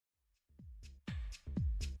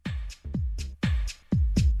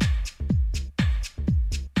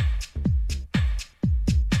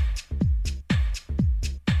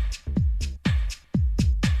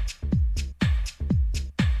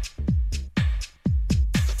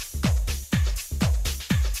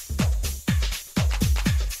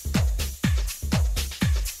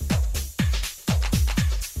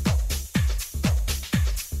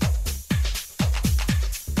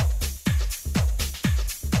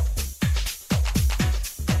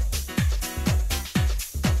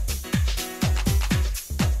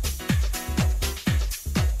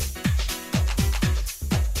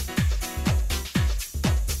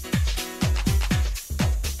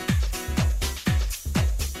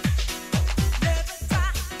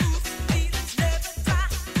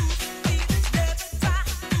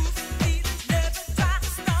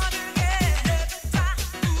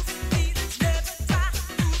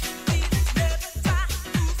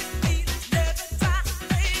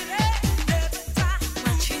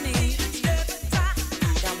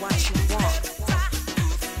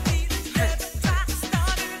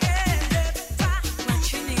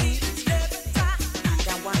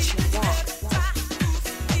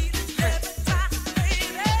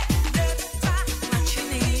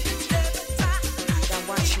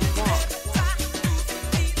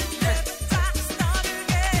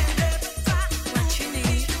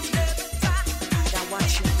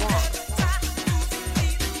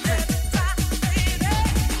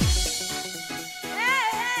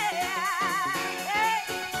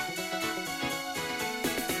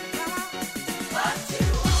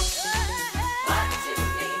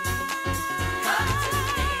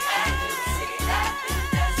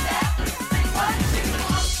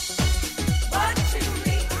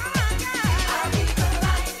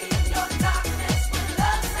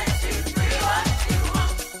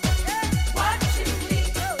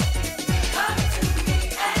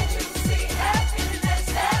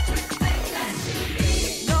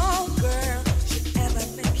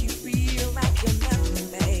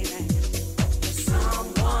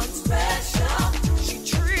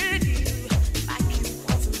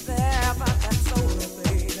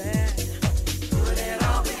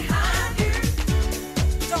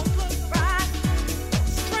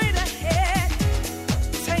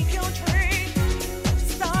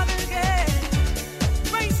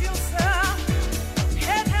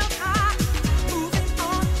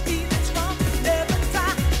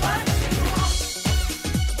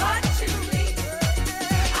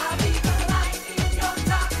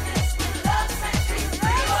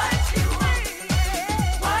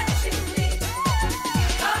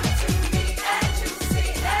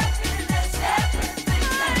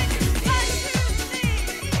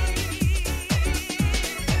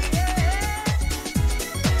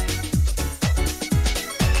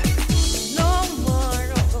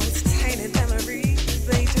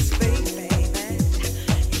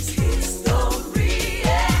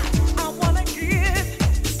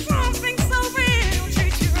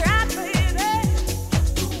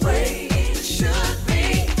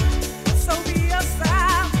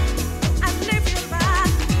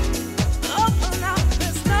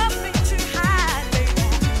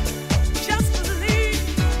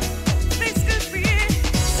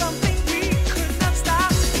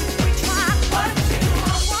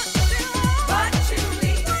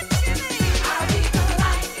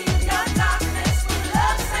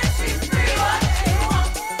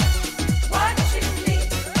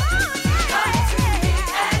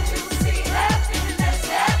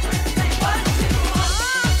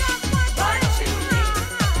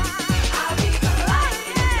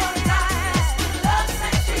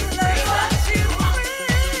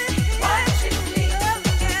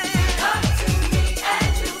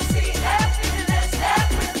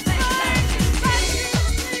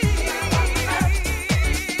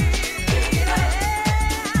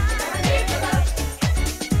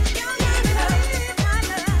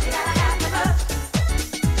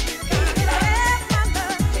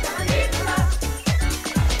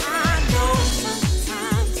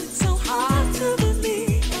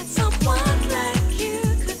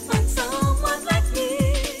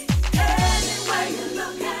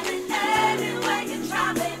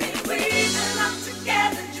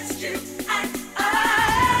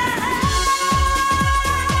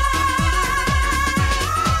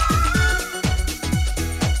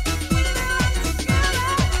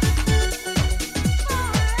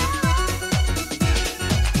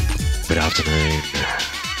Good afternoon.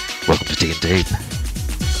 Welcome to Digging Deep.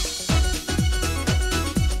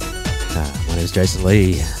 My name is Jason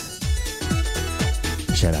Lee.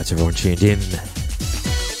 Shout out to everyone tuned in.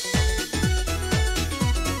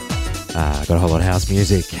 Got a whole lot of house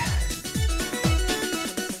music.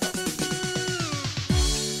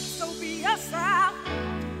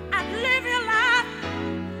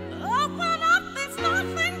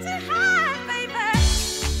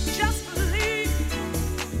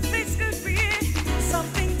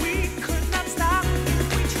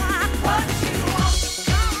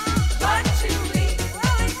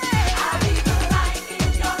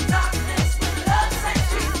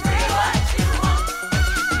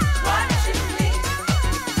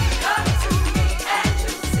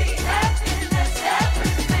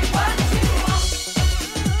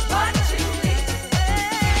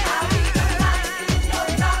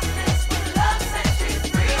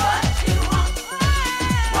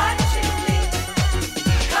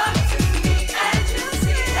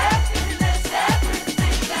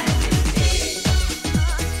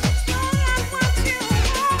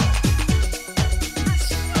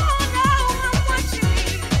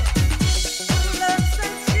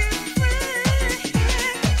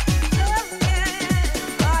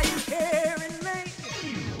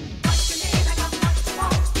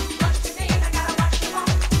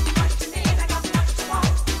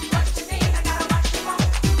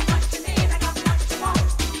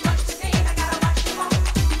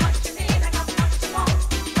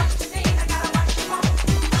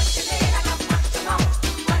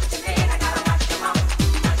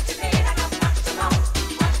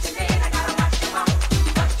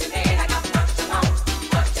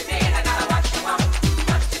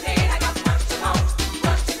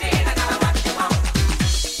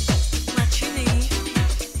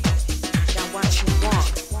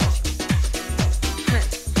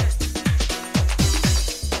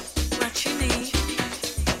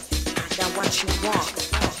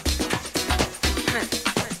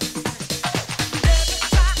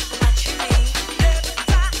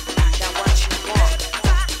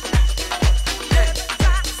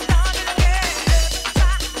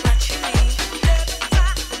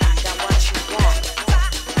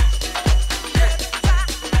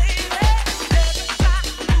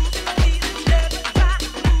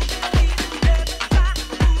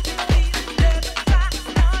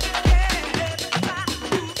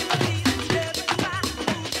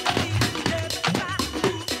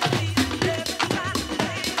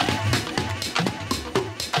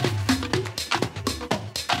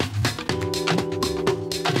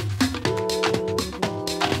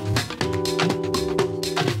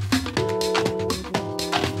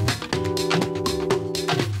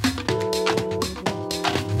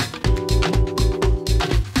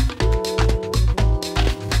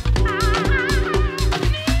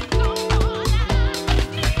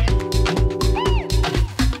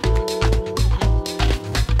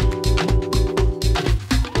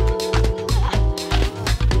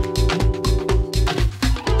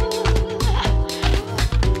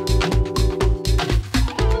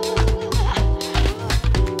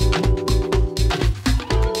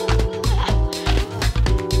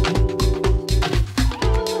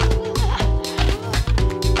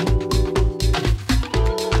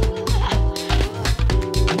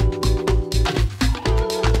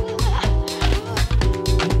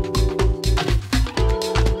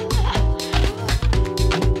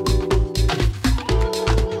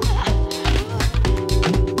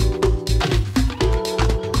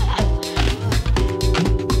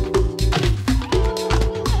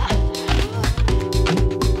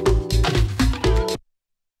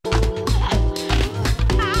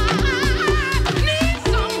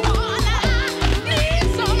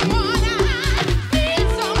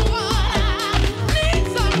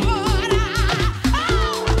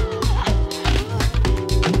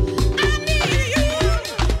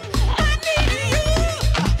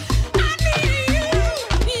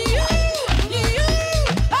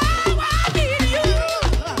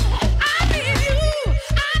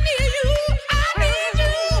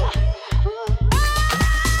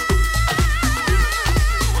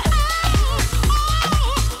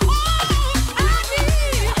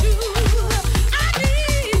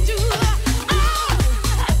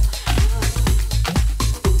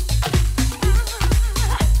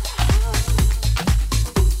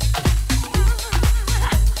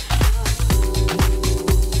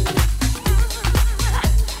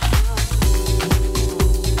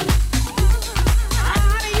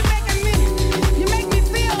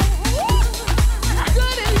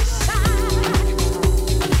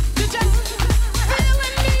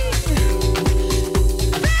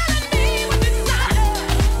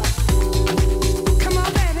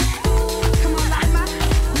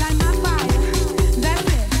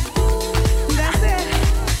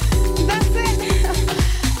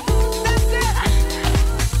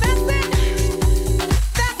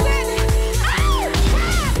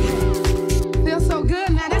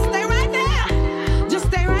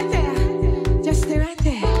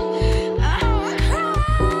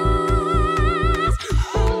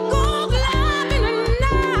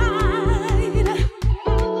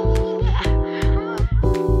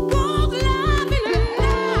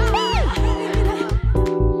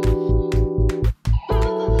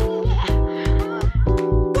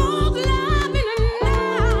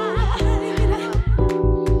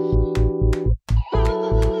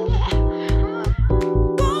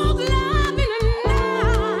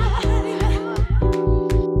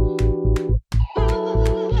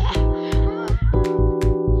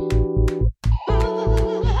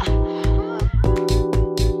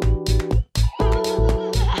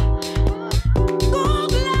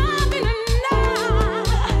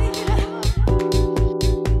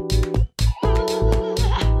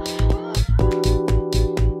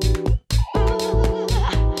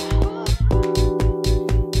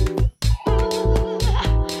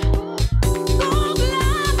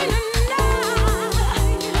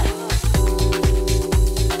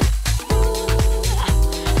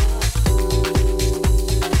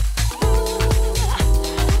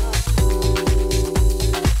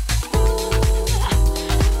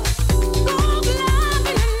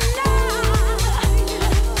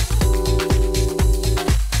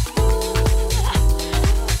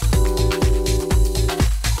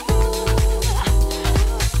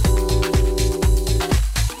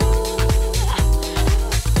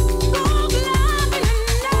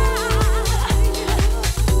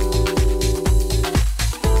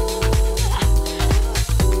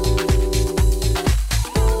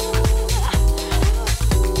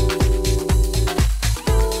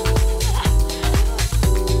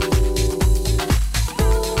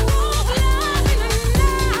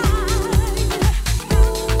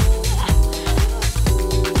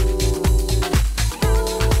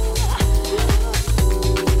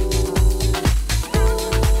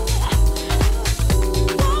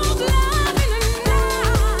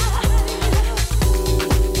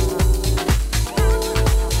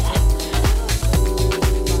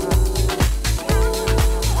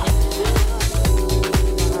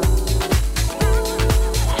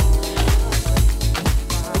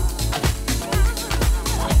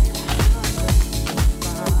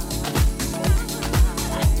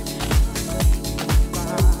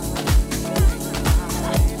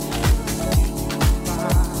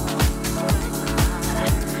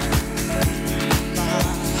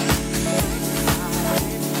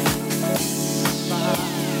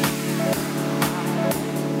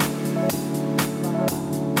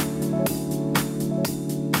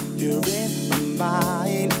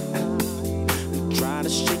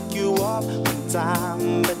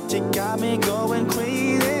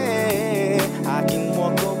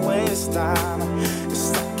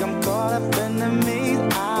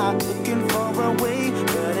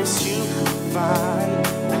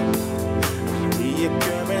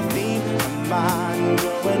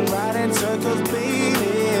 'cause baby,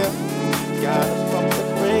 gotta pump the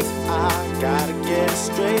brake, I gotta get it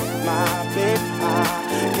straight, my babe. I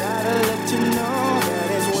gotta let you know that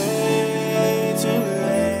it's way too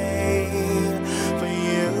late for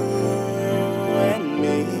you and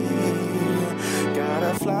me.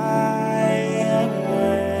 Gotta fly away.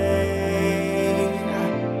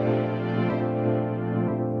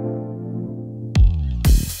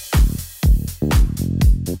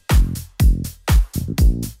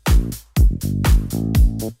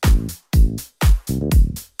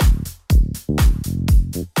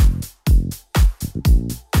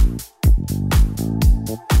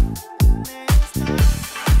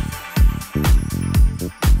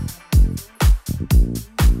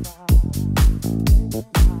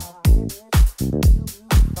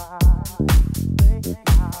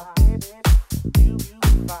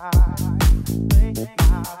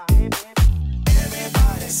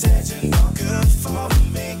 Everybody said you're no good for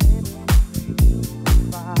me,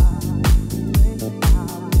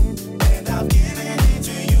 and I'm giving it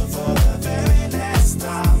to you for the very last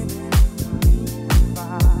time.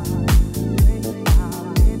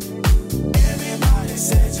 Everybody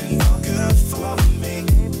said you're no good for me,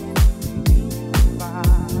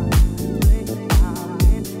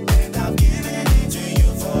 and I'm giving it to you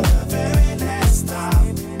for the very last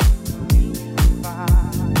time.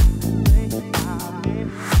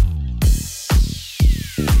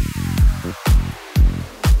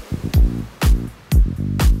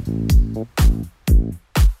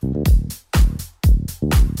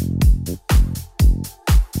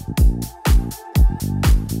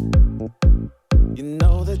 You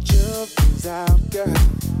know the jury's out, girl,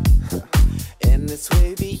 and it's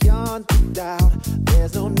way beyond doubt.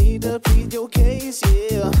 There's no need to plead your case,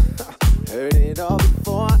 yeah. Heard it all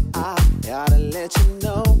before, I gotta let you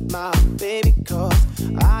know, my baby, 'cause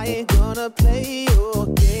I ain't gonna play your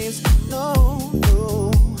games, no,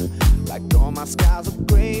 no. Like all my skies are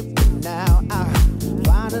gray, but now I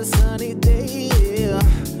find a sunny day, yeah.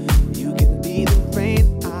 You can be the rain,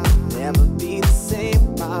 I'll never be the same,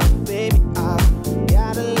 my baby. I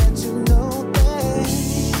gotta let you know that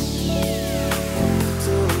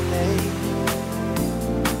too late,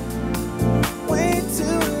 way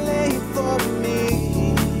too late for me.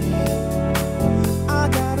 I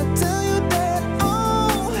gotta tell you that,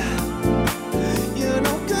 oh, you're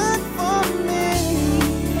no good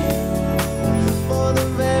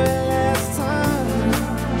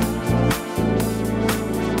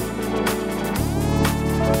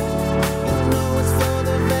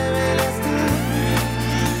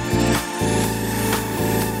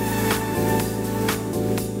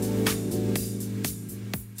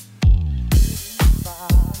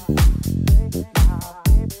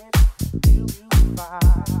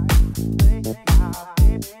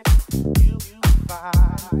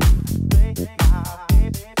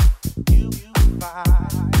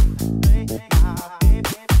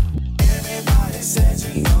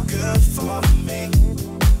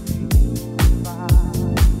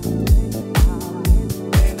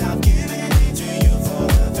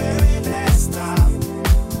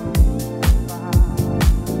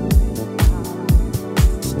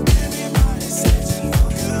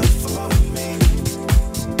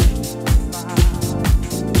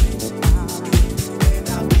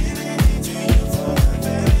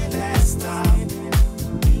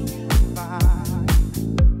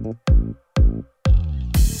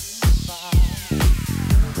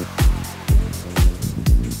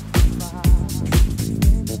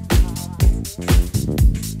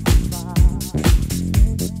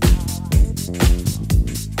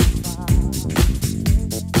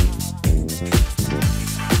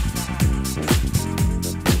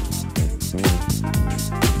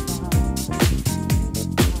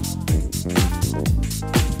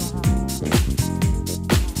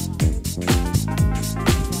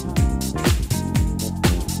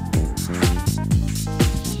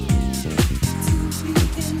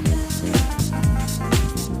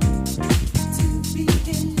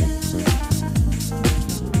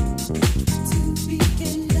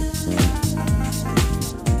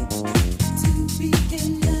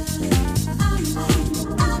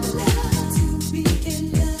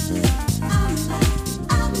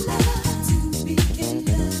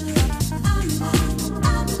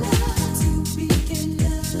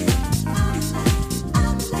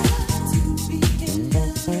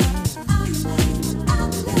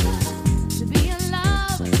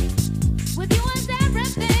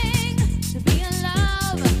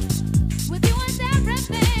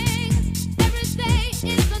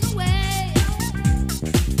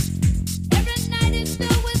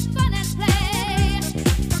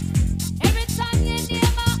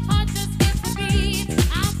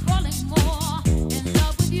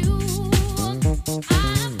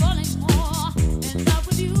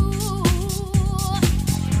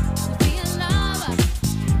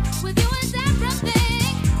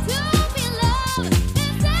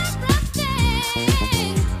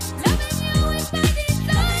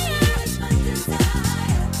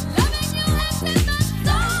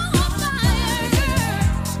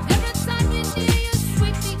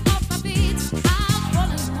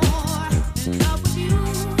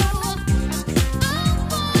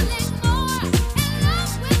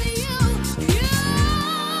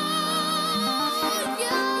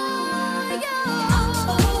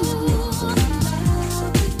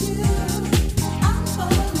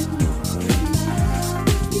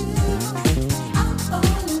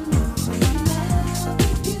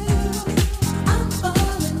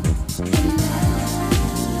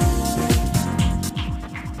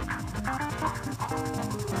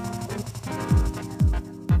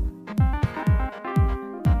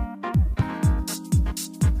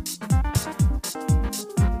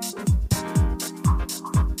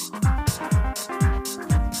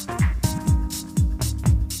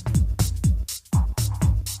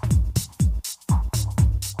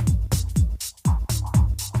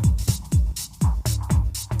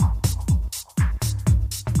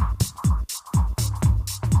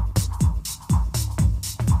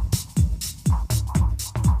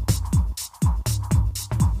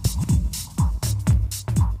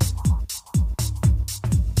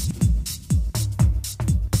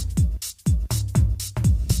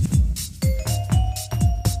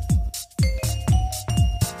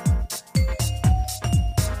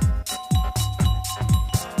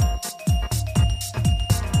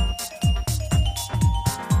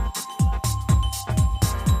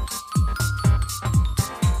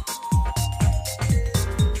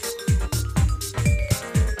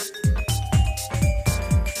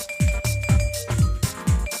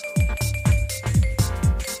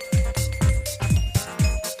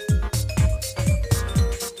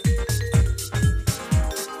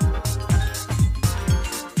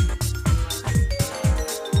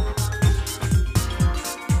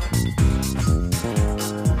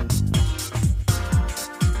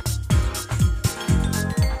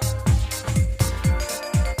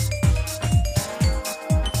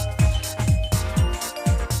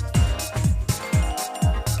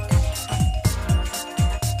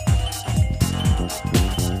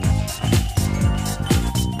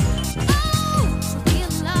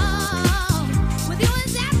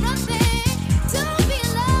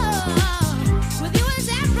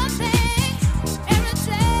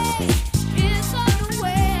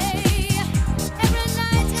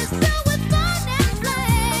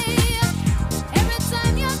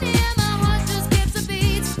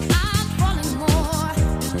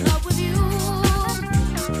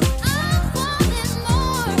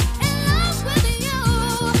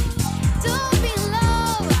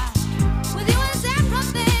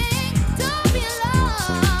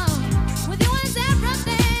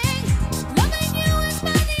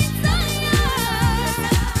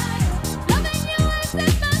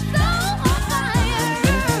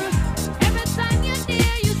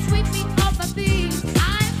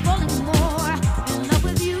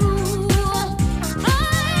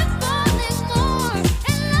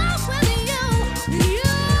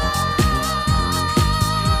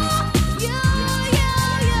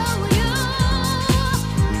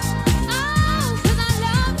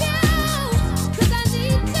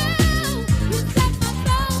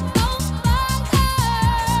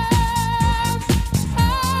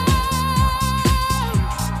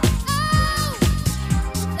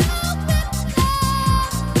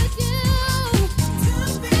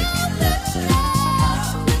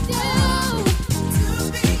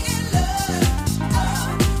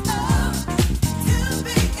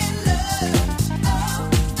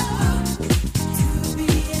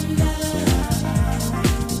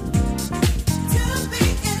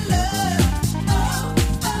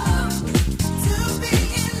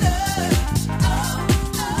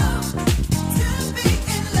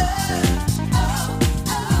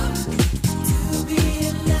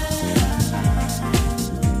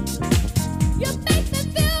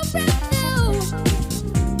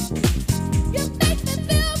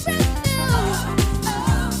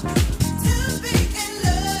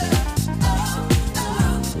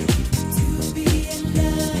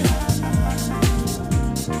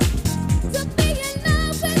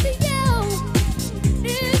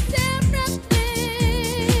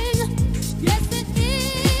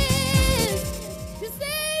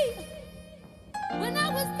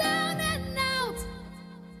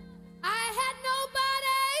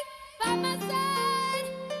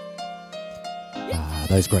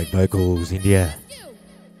Those great vocals, India.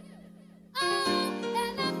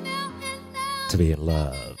 To be in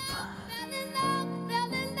love.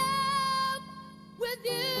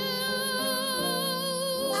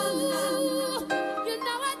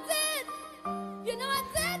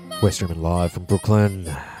 Westrum and live from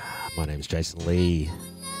Brooklyn. My name is Jason Lee.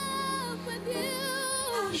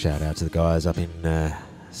 Shout out to the guys up in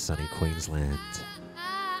sunny Queensland.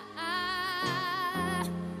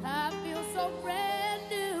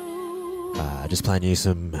 Just playing you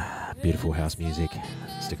some beautiful house music.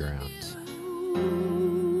 Stick around.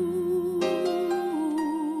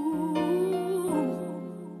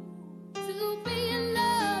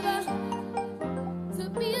 To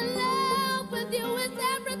be in love with you.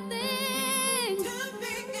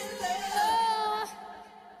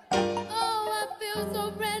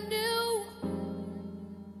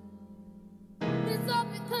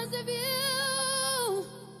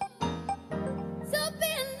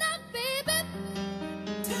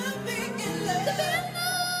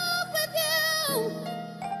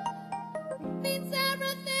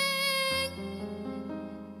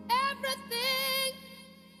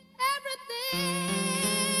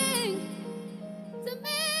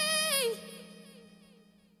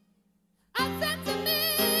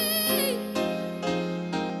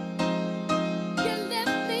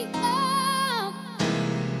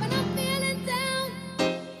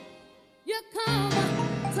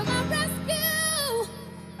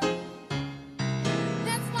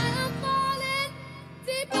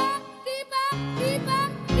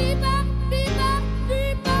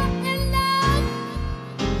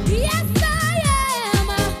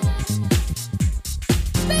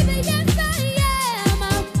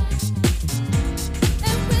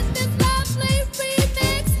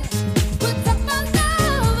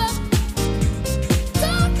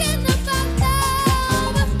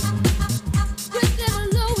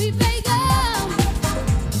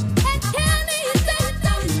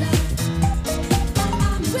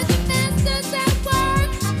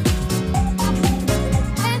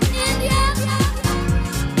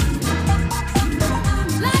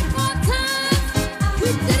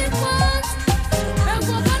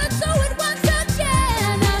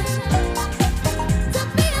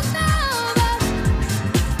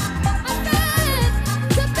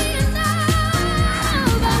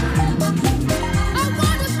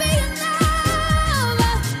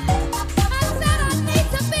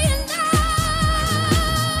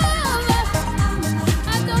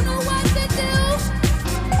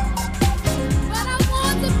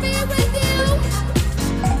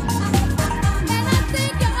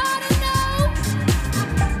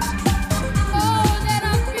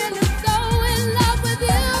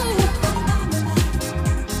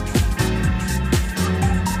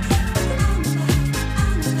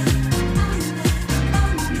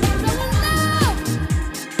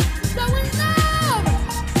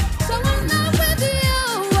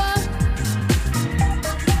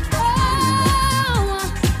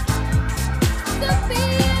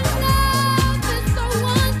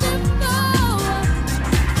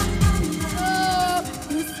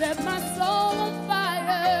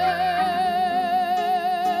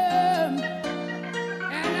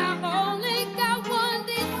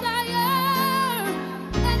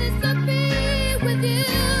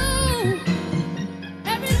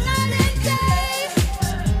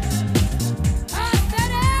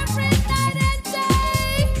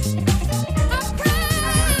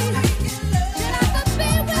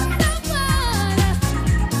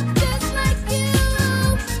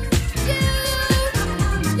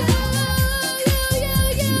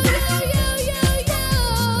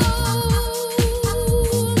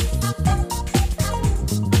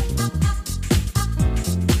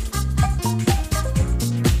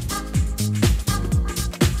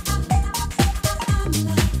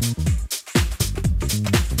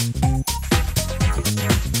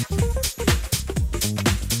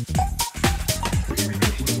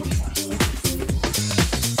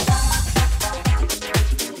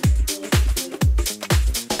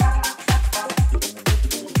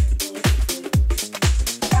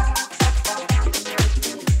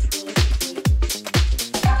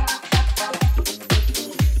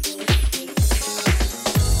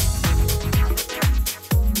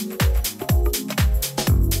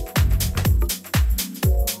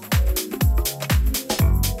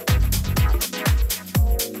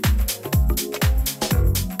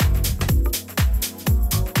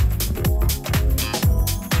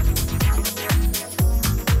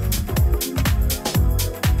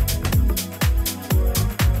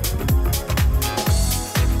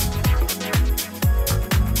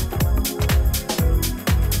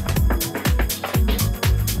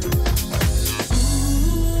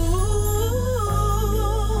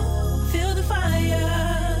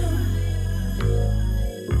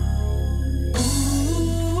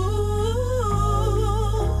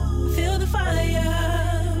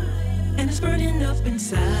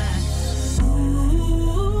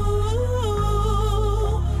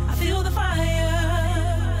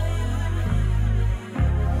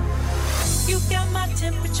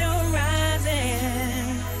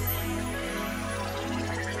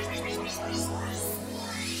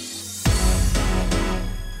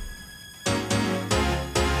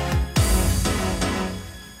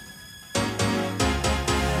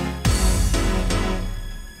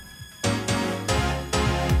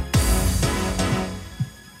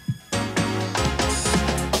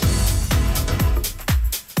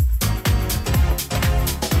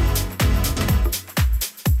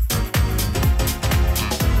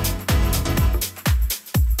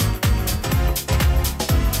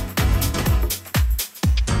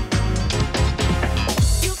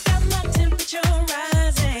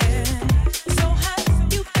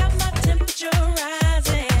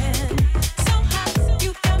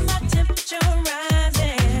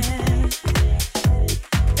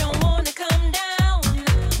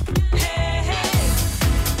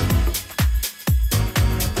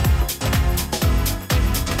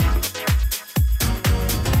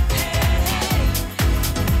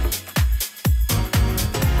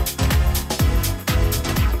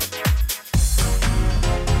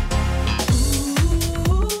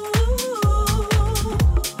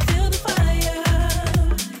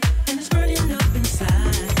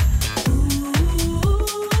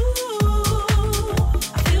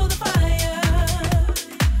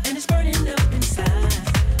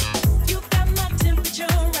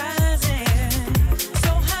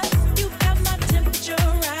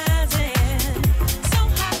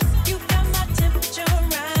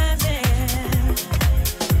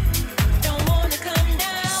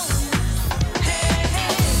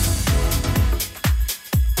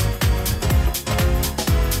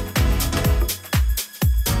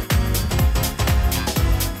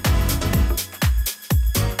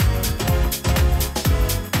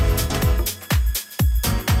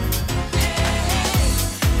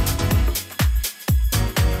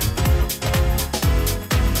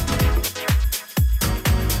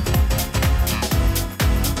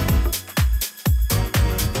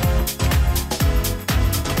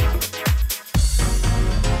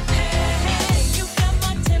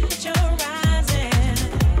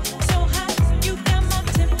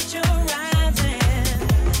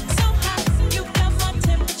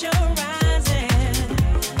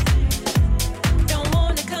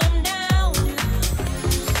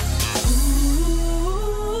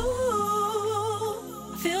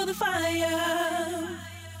 fire,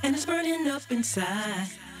 and it's burning up inside.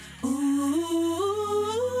 Ooh,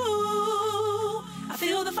 I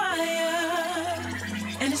feel the fire,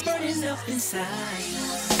 and it's burning up inside.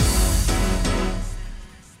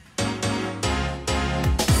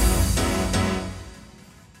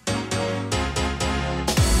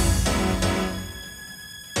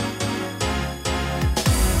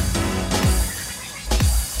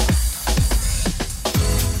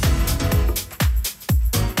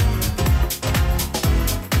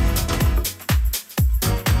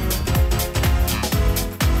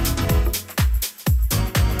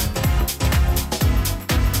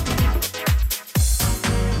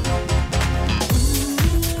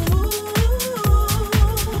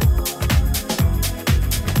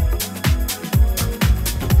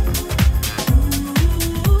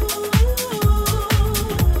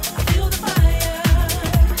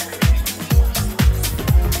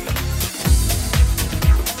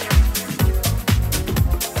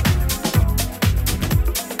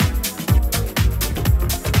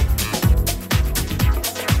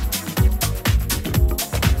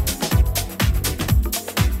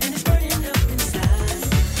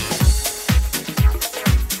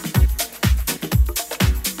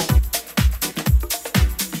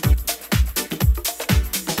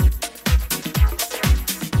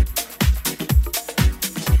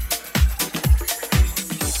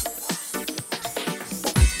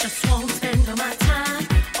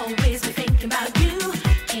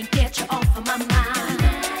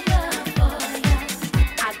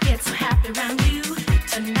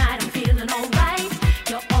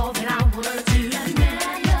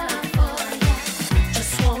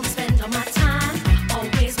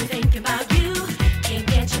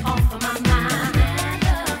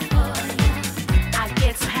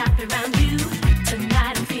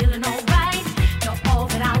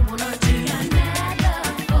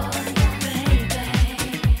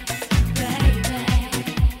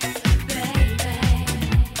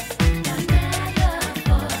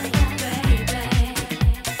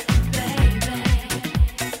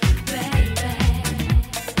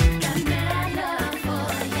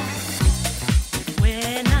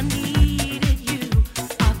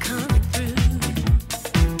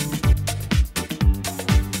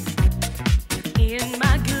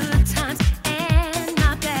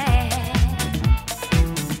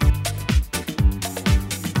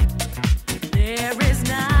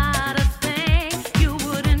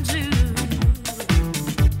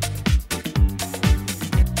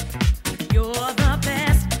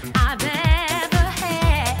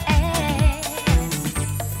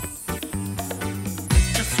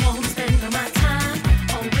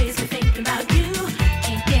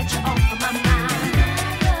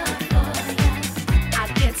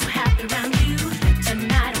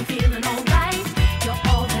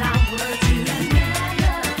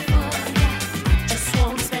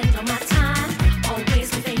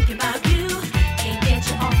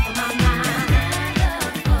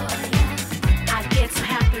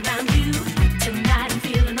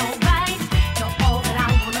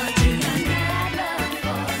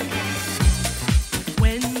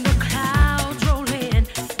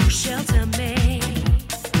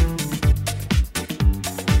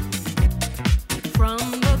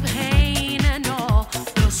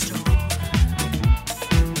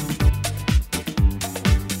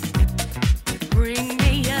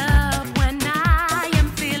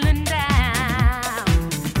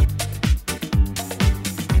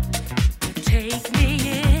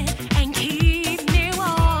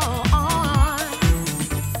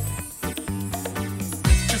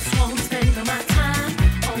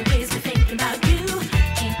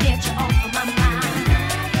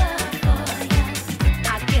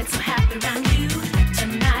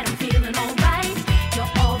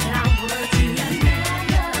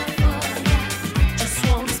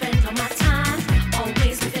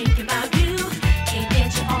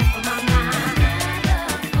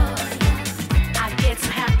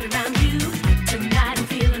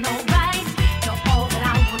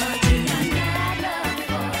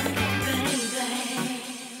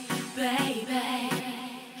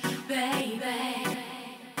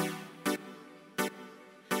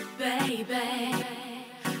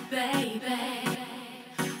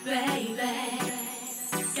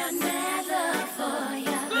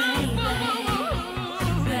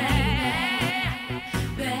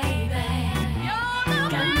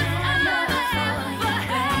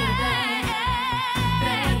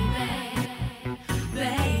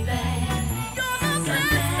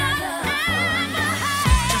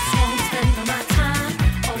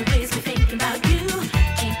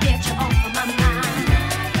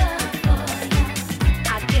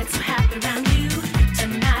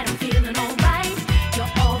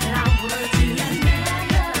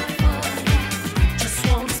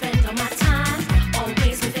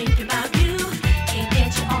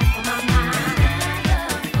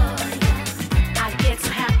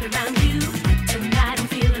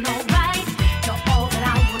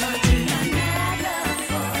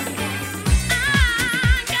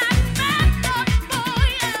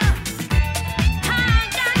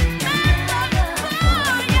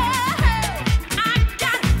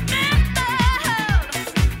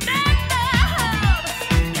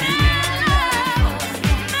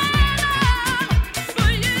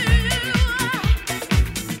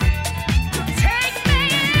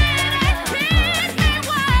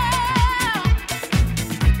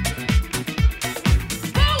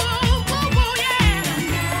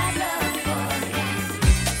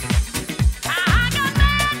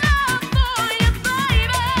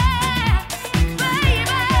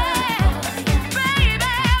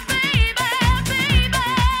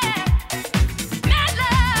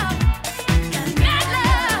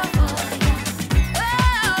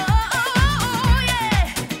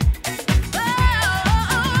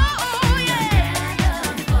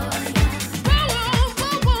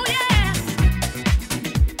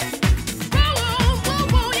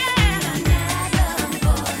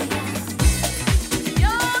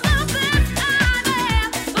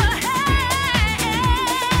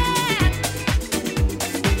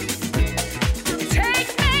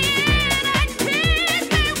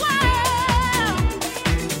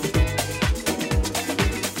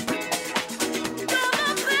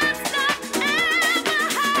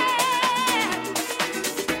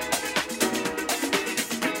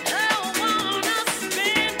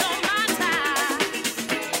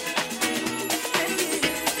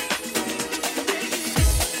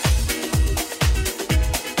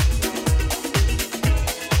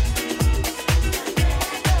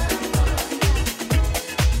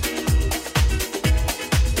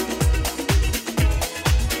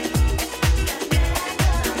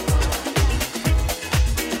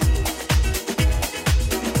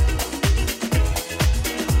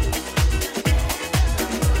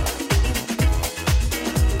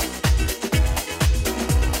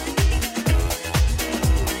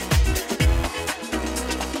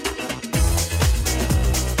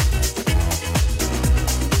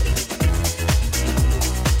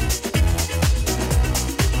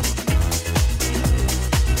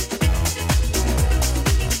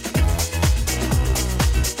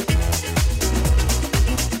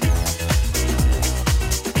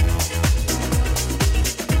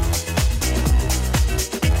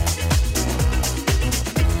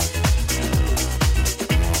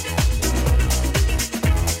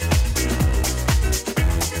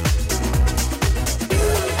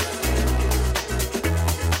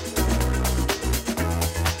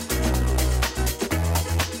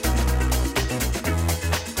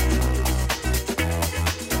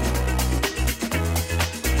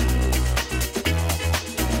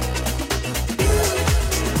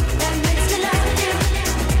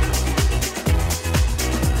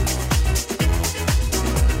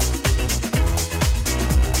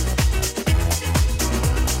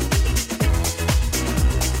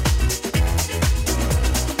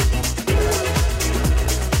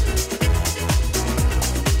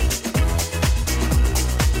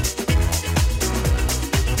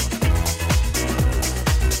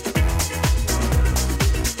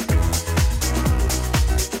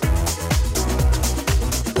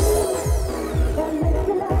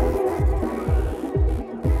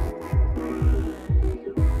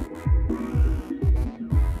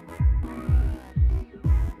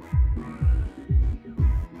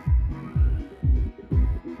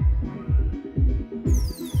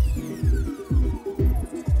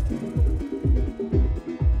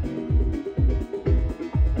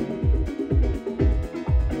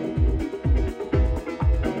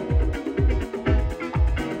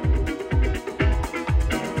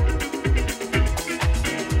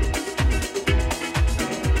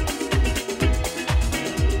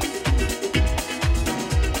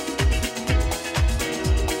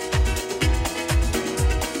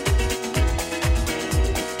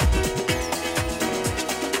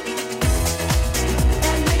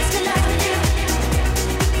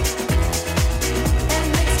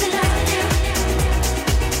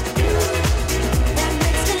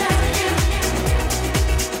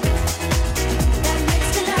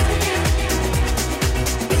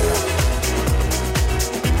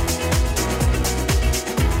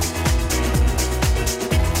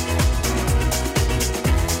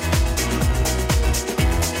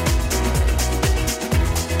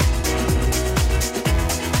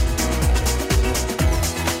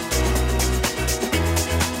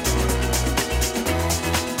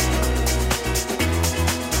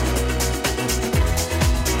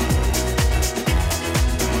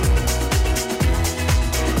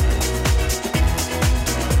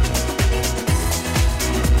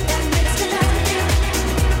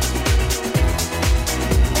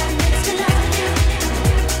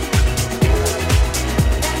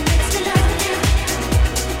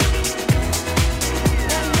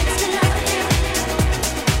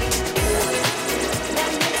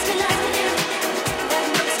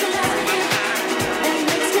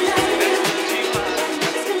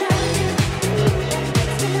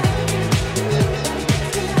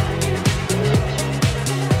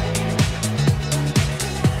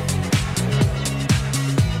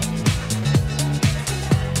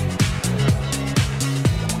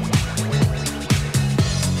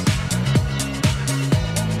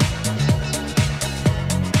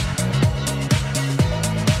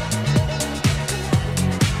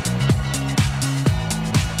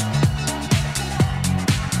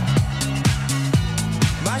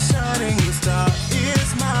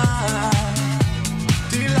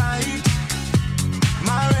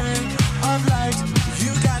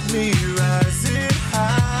 me rising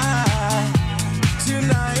high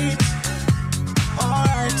tonight.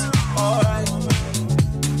 Alright, alright.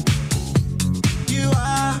 You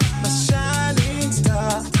are my shining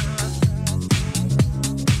star.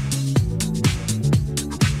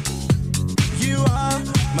 You are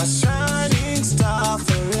my shining star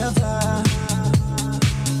forever.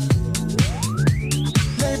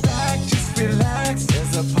 Lay back, just relax.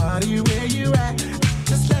 There's a party where you at.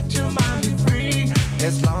 Just let your mind be free.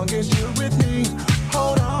 As long as you're with me.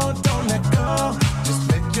 Hold on, don't let go. Just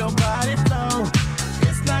let your body flow.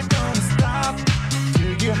 It's not gonna stop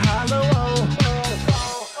till you hollow.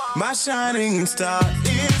 My shining star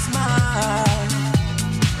is my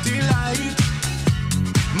delight.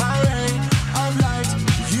 My ray of light.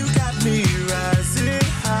 You got me rising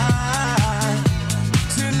high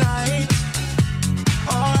tonight.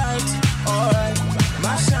 Alright, alright.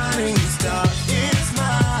 My shining star is my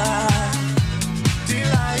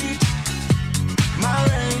delight. My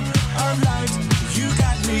ray of light. You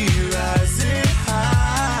got me rising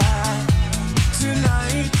high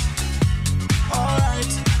tonight.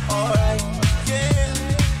 Alright, alright, yeah.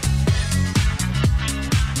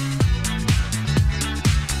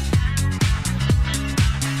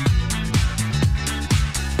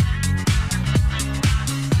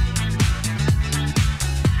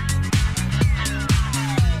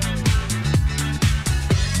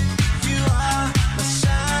 You are my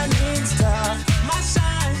shining star,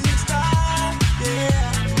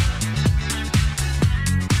 yeah.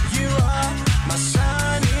 You are my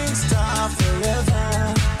shining star forever,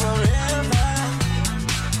 forever.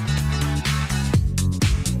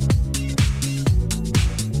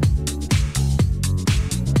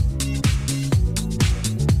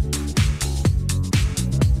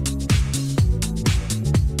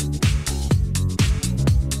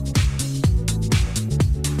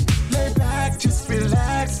 Lay back, just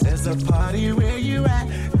relax. There's a party where you at.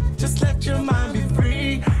 Just let your mind be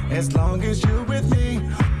free. As long as you're with me.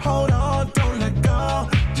 Hold on, don't let go.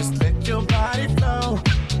 Just let your body flow.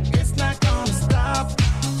 It's not gonna stop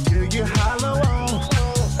till you hollow.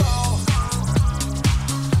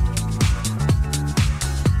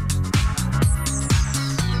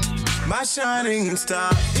 My shining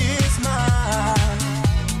star is my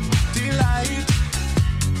delight.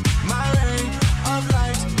 My ray of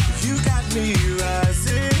light. You got me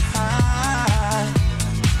rising high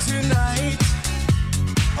tonight.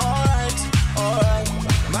 Alright, alright.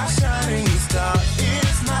 My shining star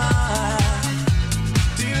is my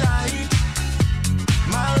delight.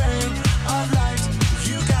 My ray of light.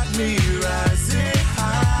 You got me rising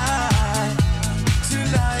high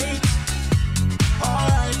tonight.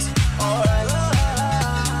 Alright, alright.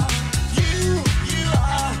 You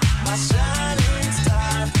are my shining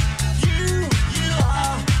star. You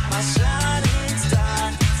are my shining star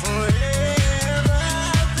forever,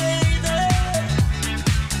 baby.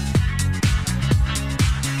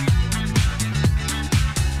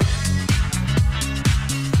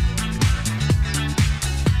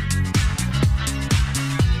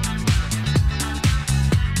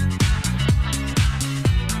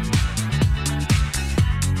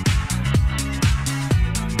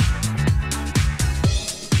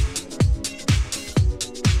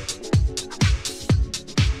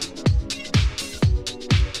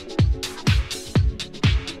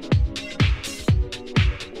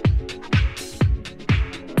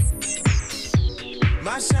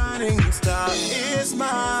 My shining star is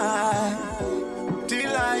my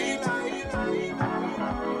delight.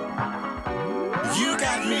 You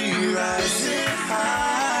got me rising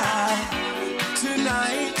high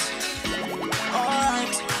tonight.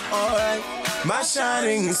 Alright, alright. My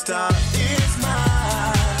shining star is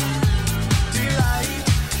my delight.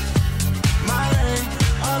 My ray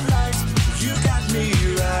of light. You got me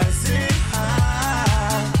rising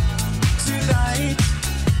high tonight.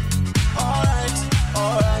 Alright,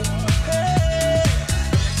 alright. Hey,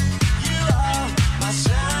 you are my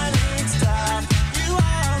shining star. You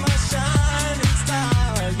are my shining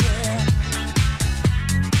star, yeah.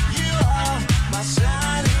 You are my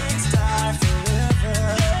shining star forever.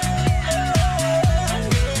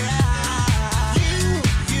 Yeah.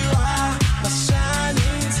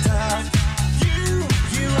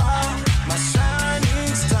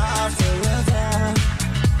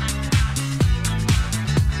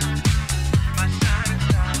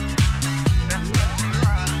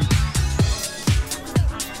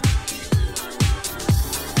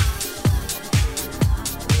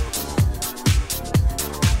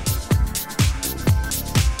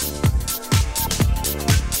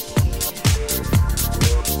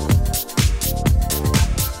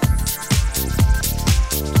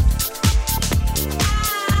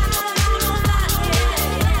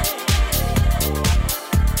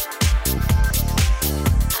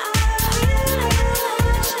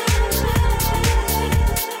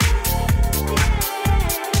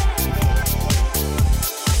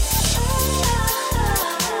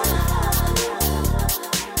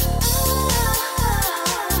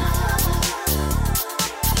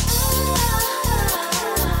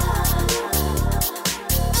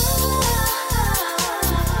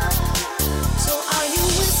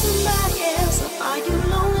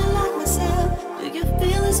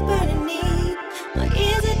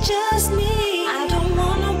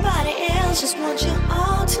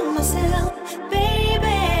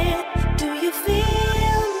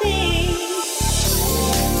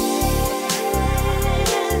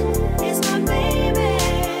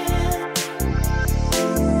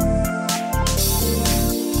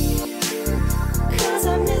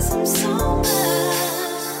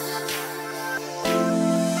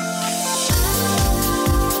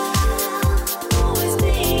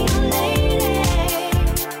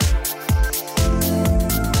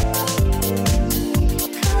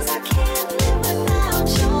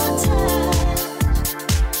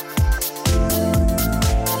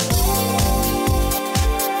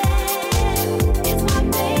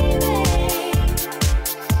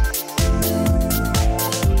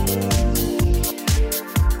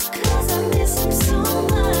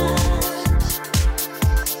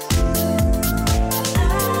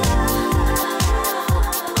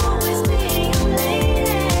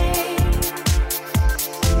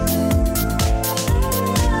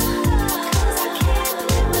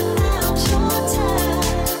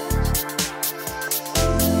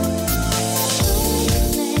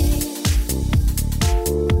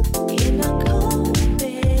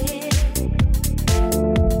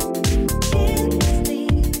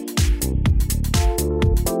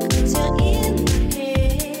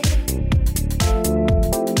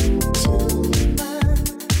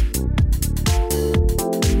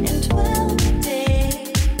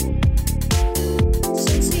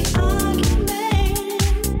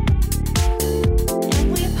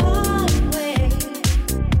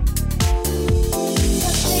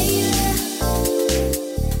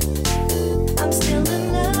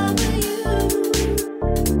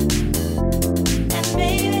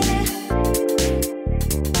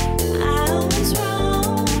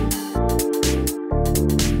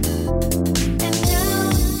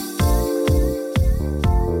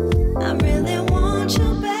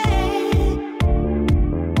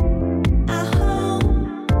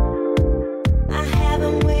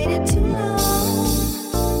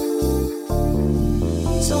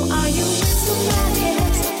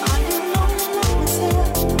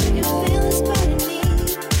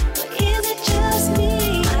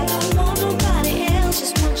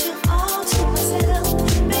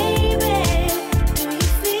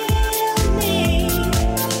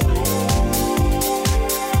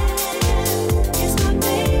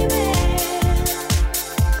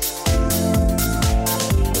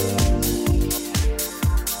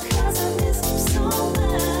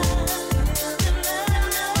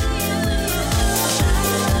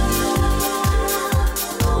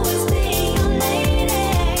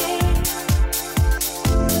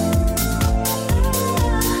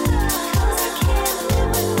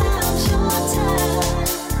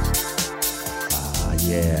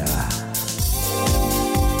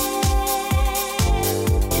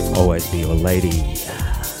 lady.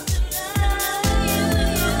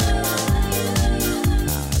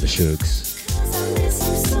 The Shooks.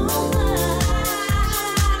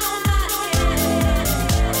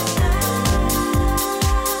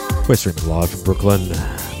 We're streaming live from Brooklyn.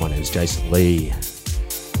 My name is Jason Lee.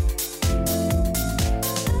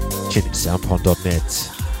 Tune into soundpond.net.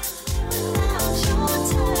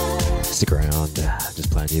 Stick around, just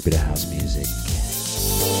playing you a bit of house music.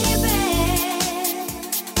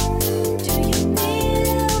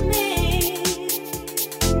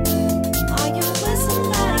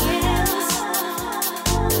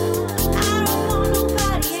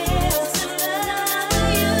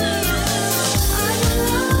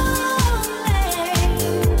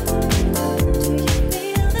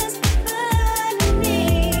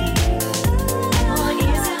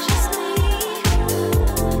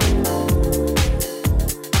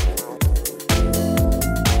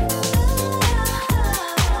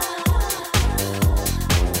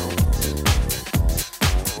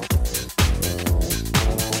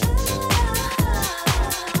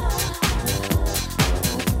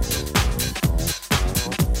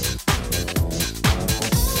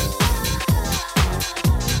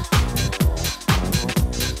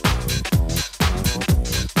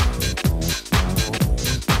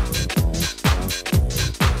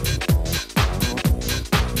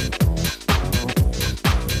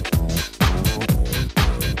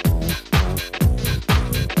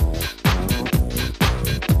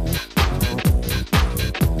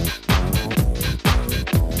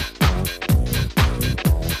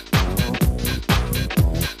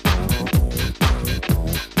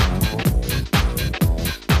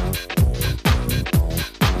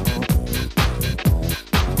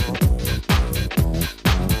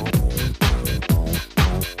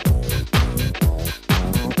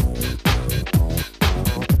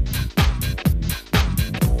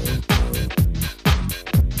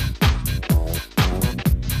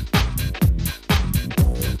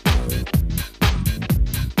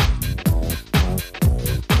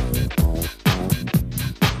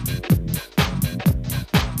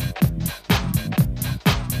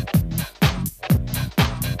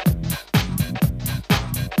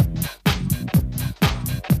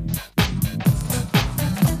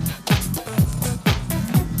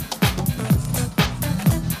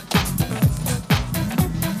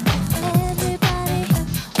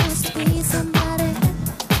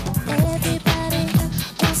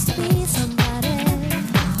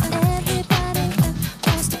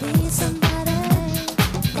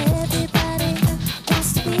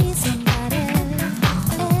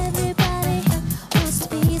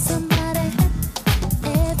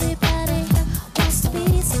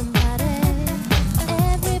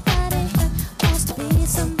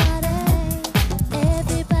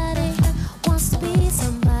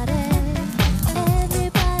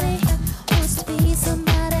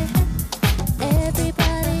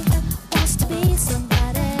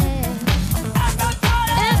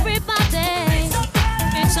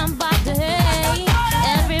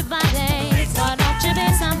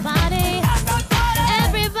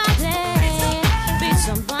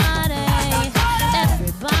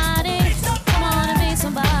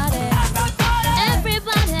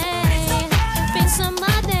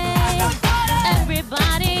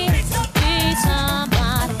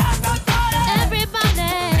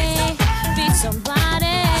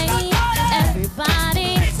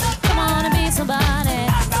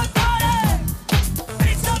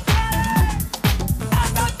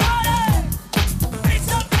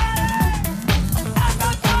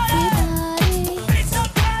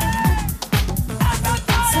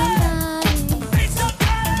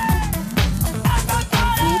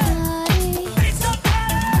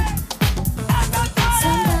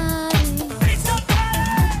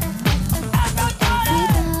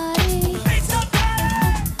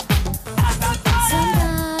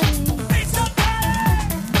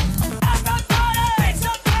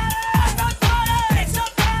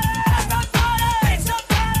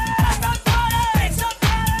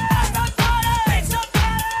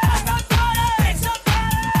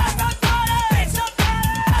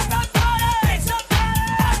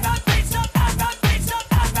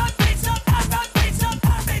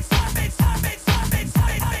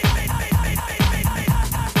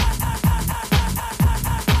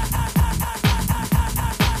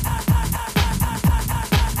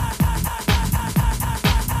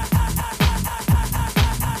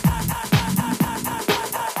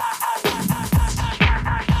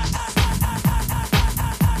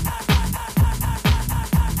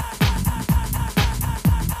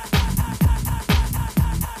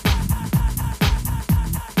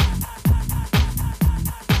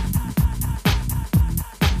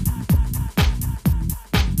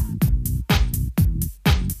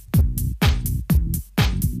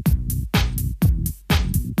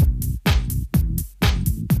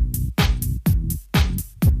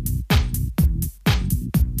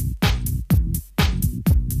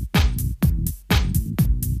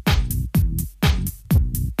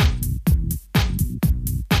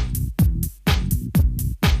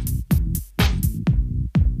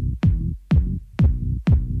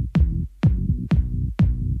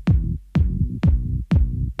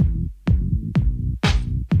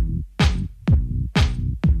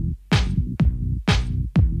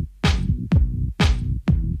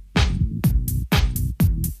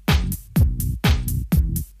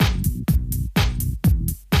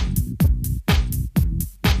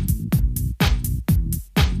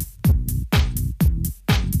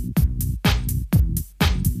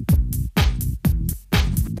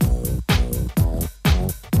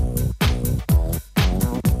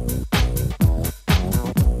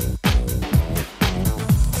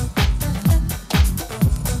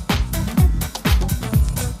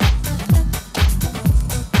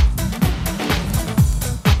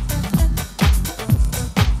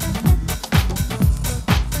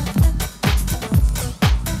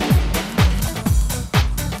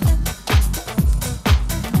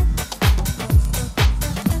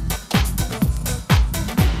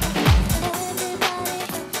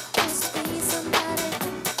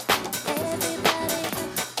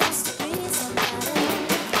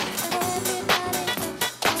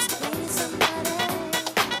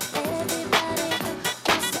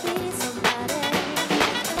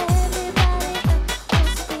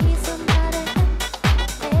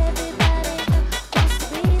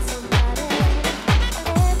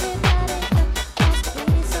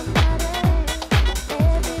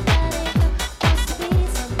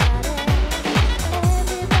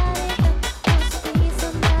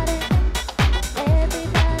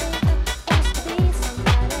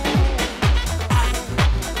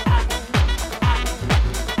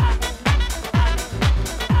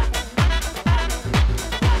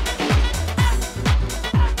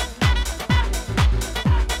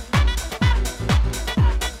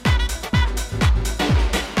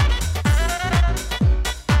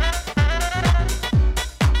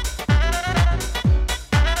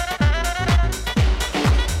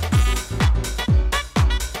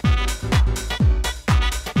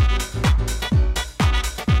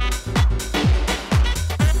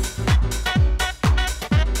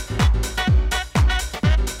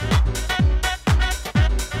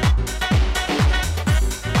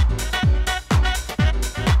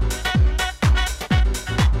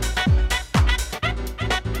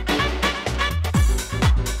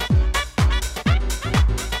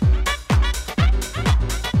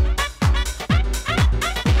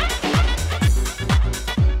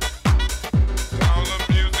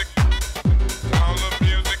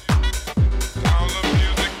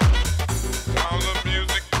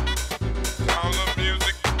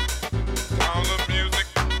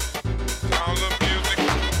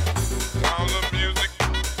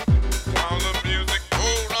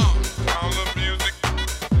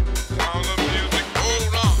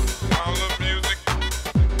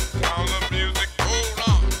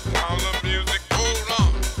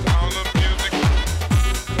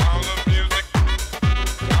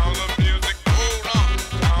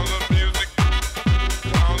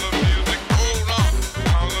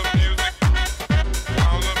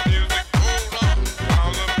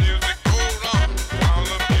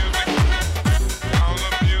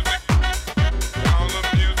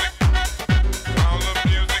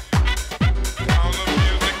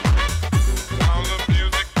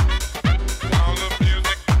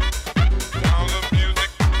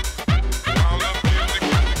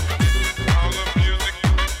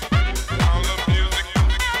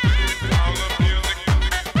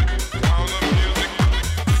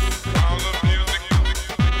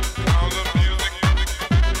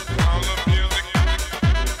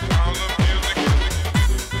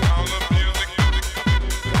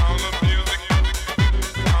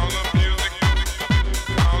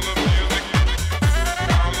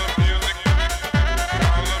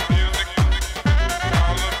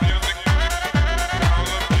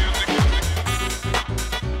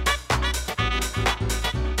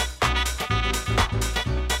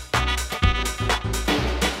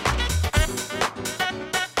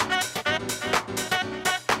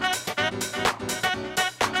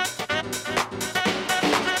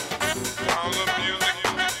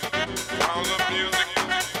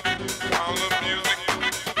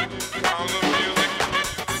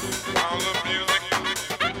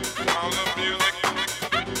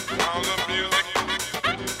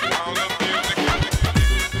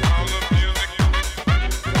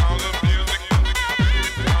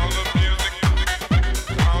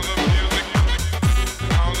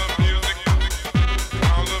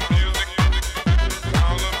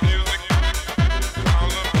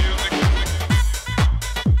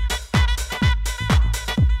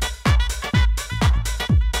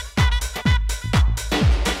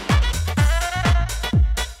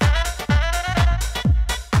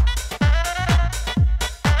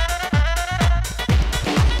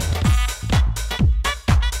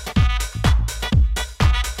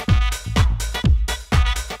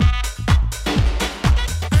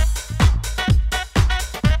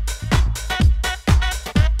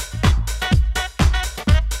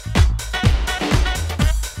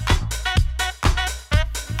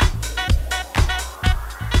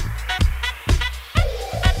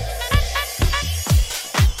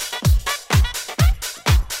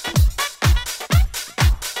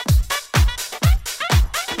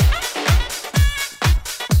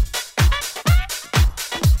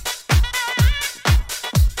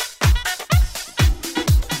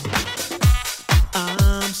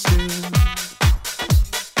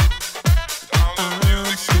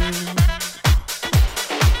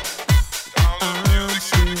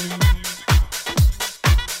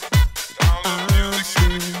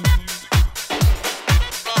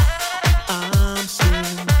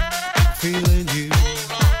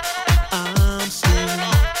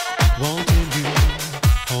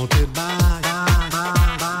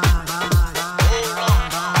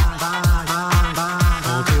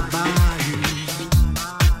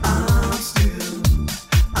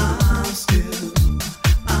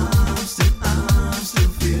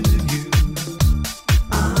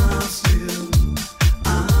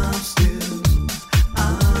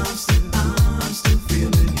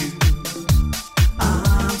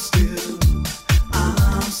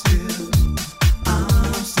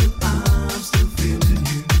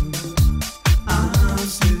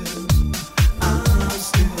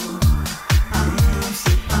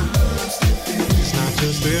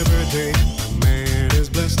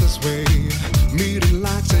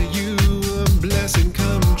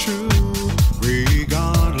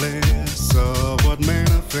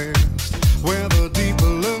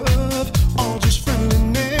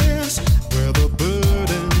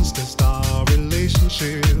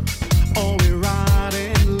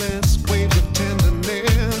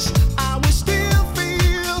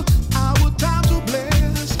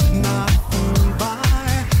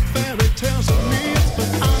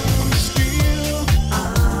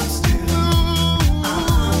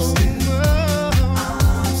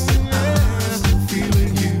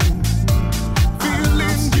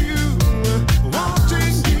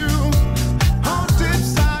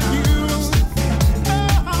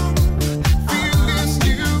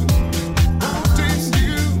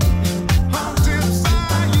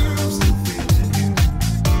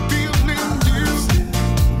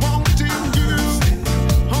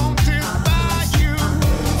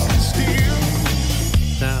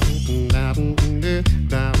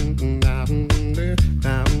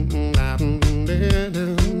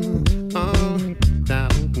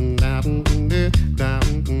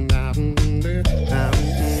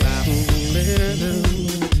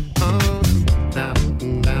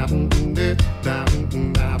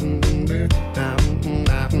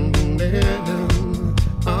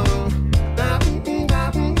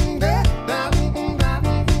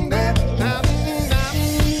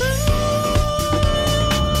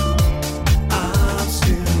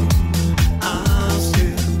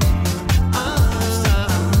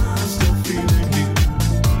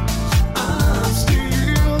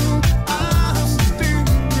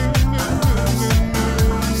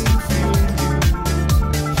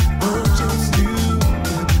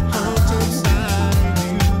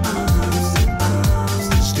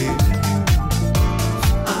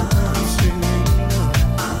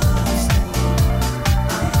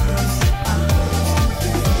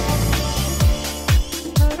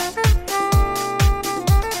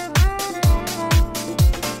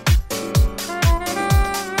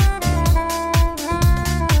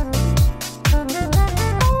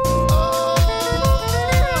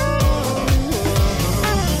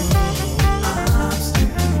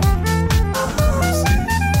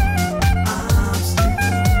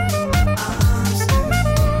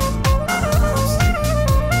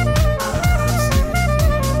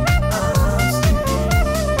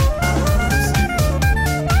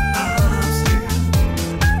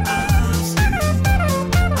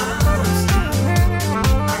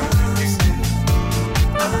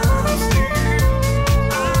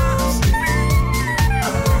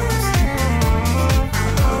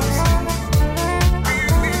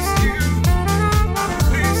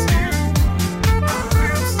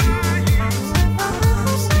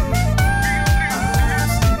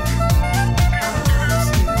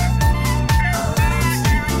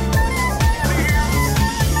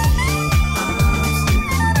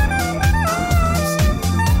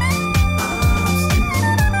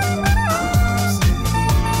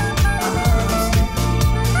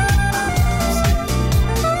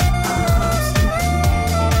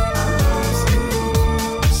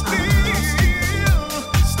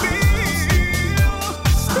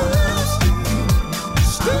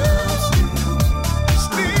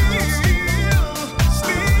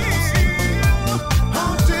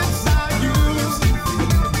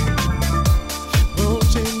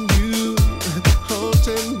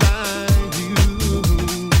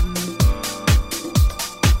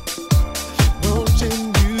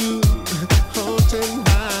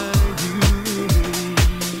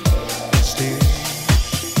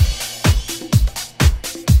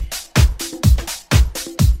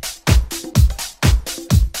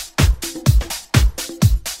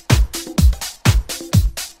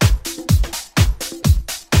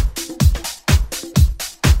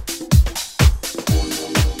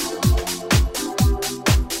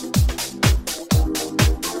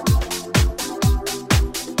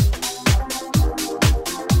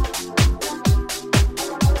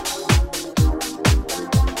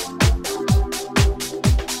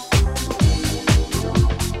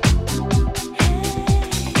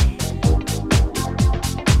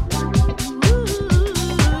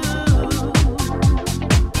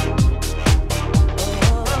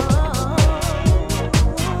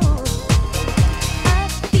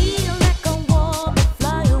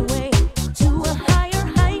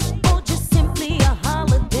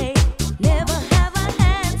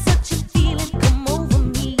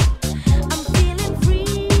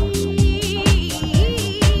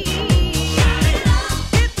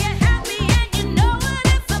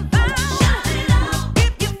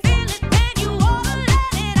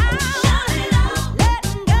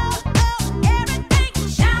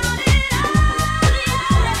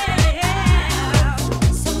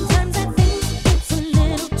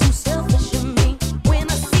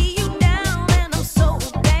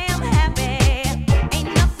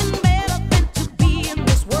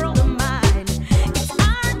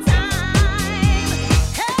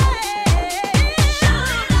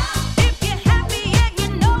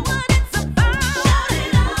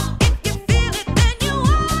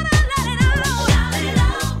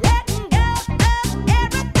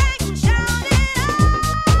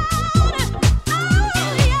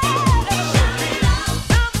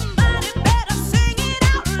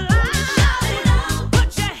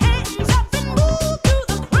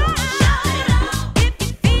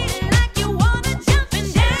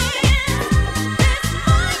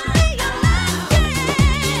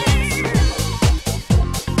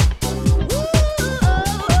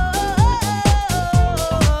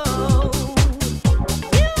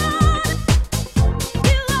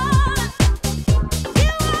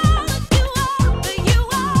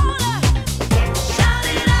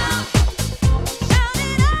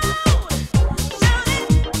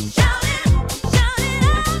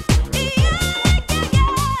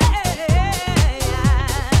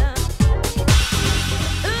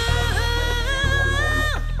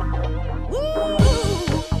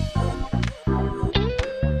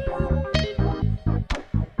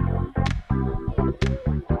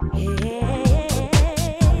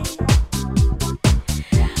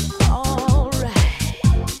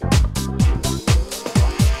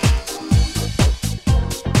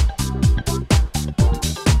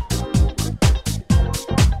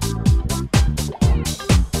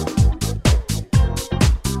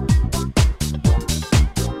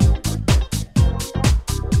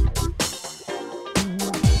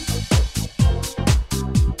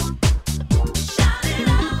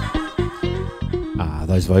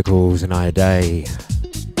 Those vocals and Aya Day,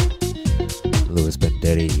 Louis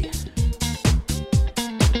Bendetti.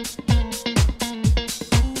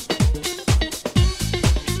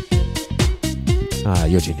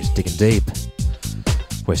 Your tune is Digging Deep.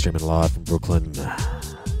 We're streaming live from Brooklyn.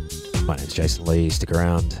 My name's Jason Lee. Stick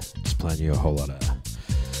around. Just playing you a whole lot of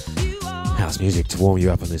house music to warm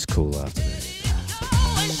you up on this cool afternoon.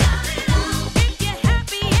 Yeah.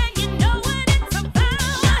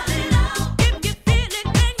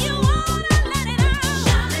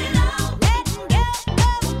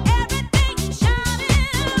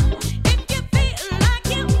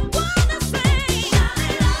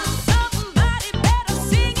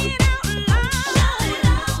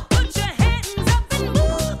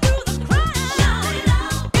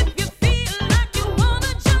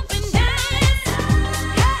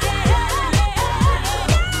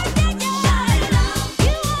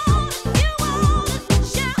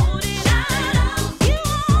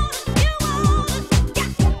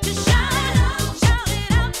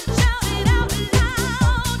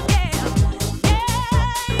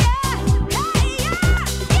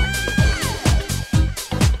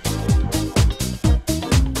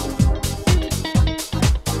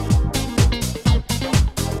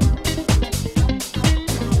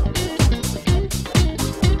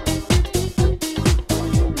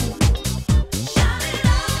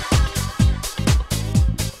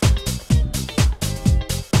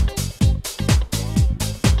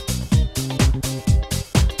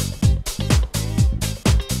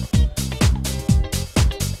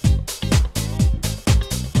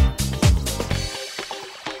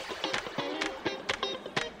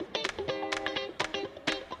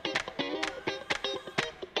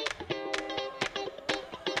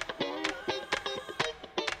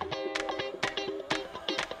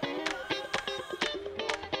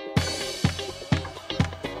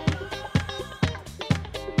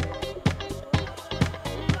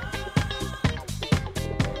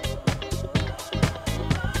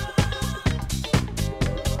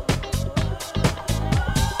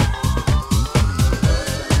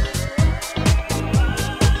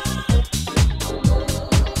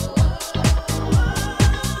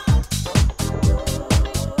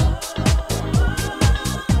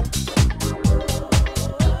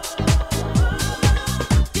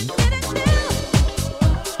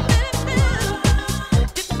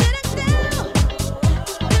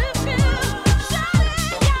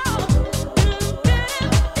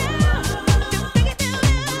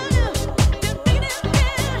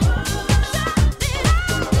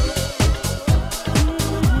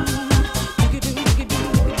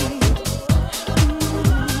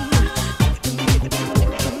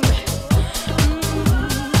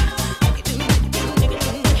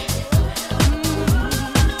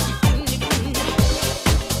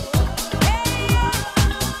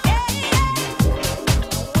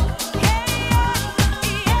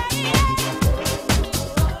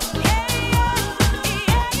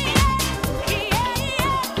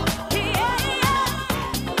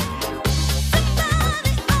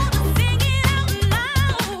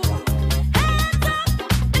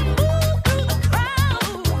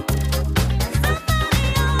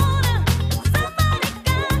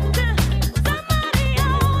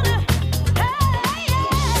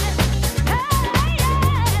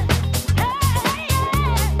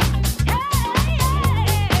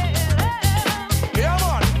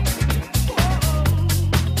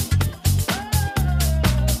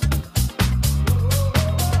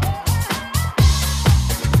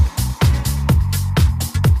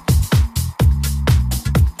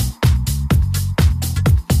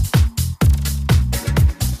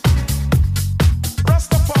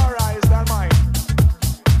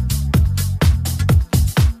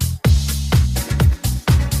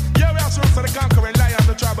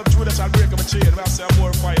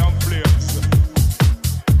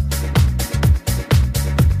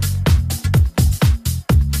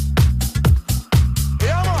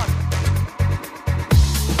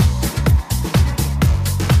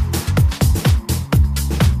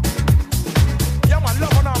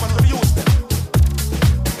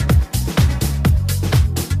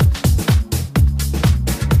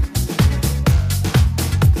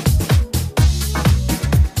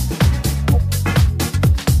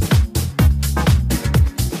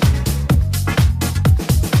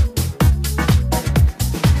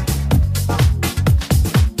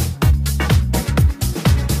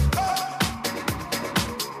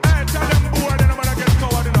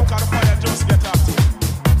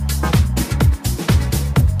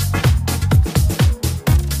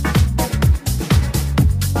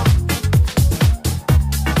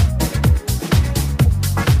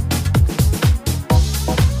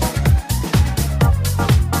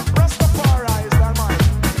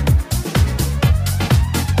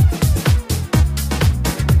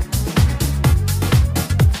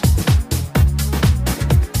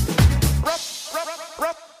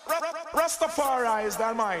 the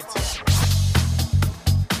Almighty.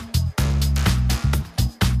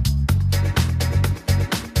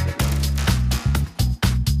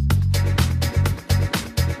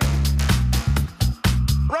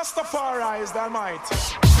 Rastafari is the Almighty.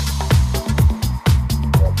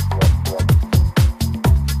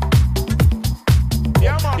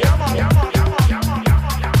 Yeah, man, yeah, man, yeah, man, yeah, man, yeah, man, yeah,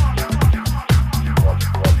 man, yeah, man, yeah, man, yeah,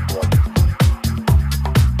 man.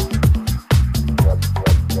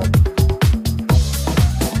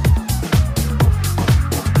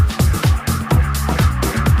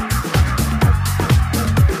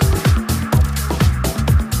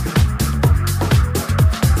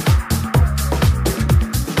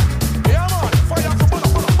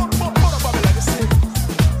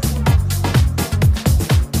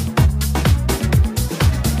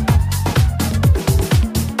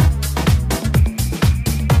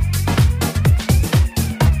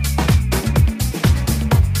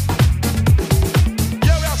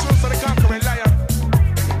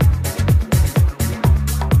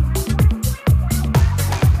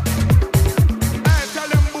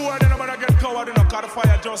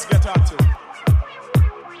 Just get active.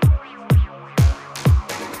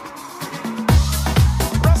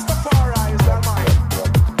 Rastafari is the Almighty.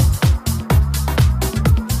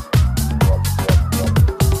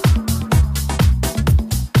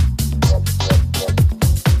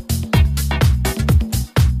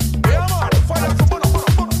 Yeah, man, fire for burn.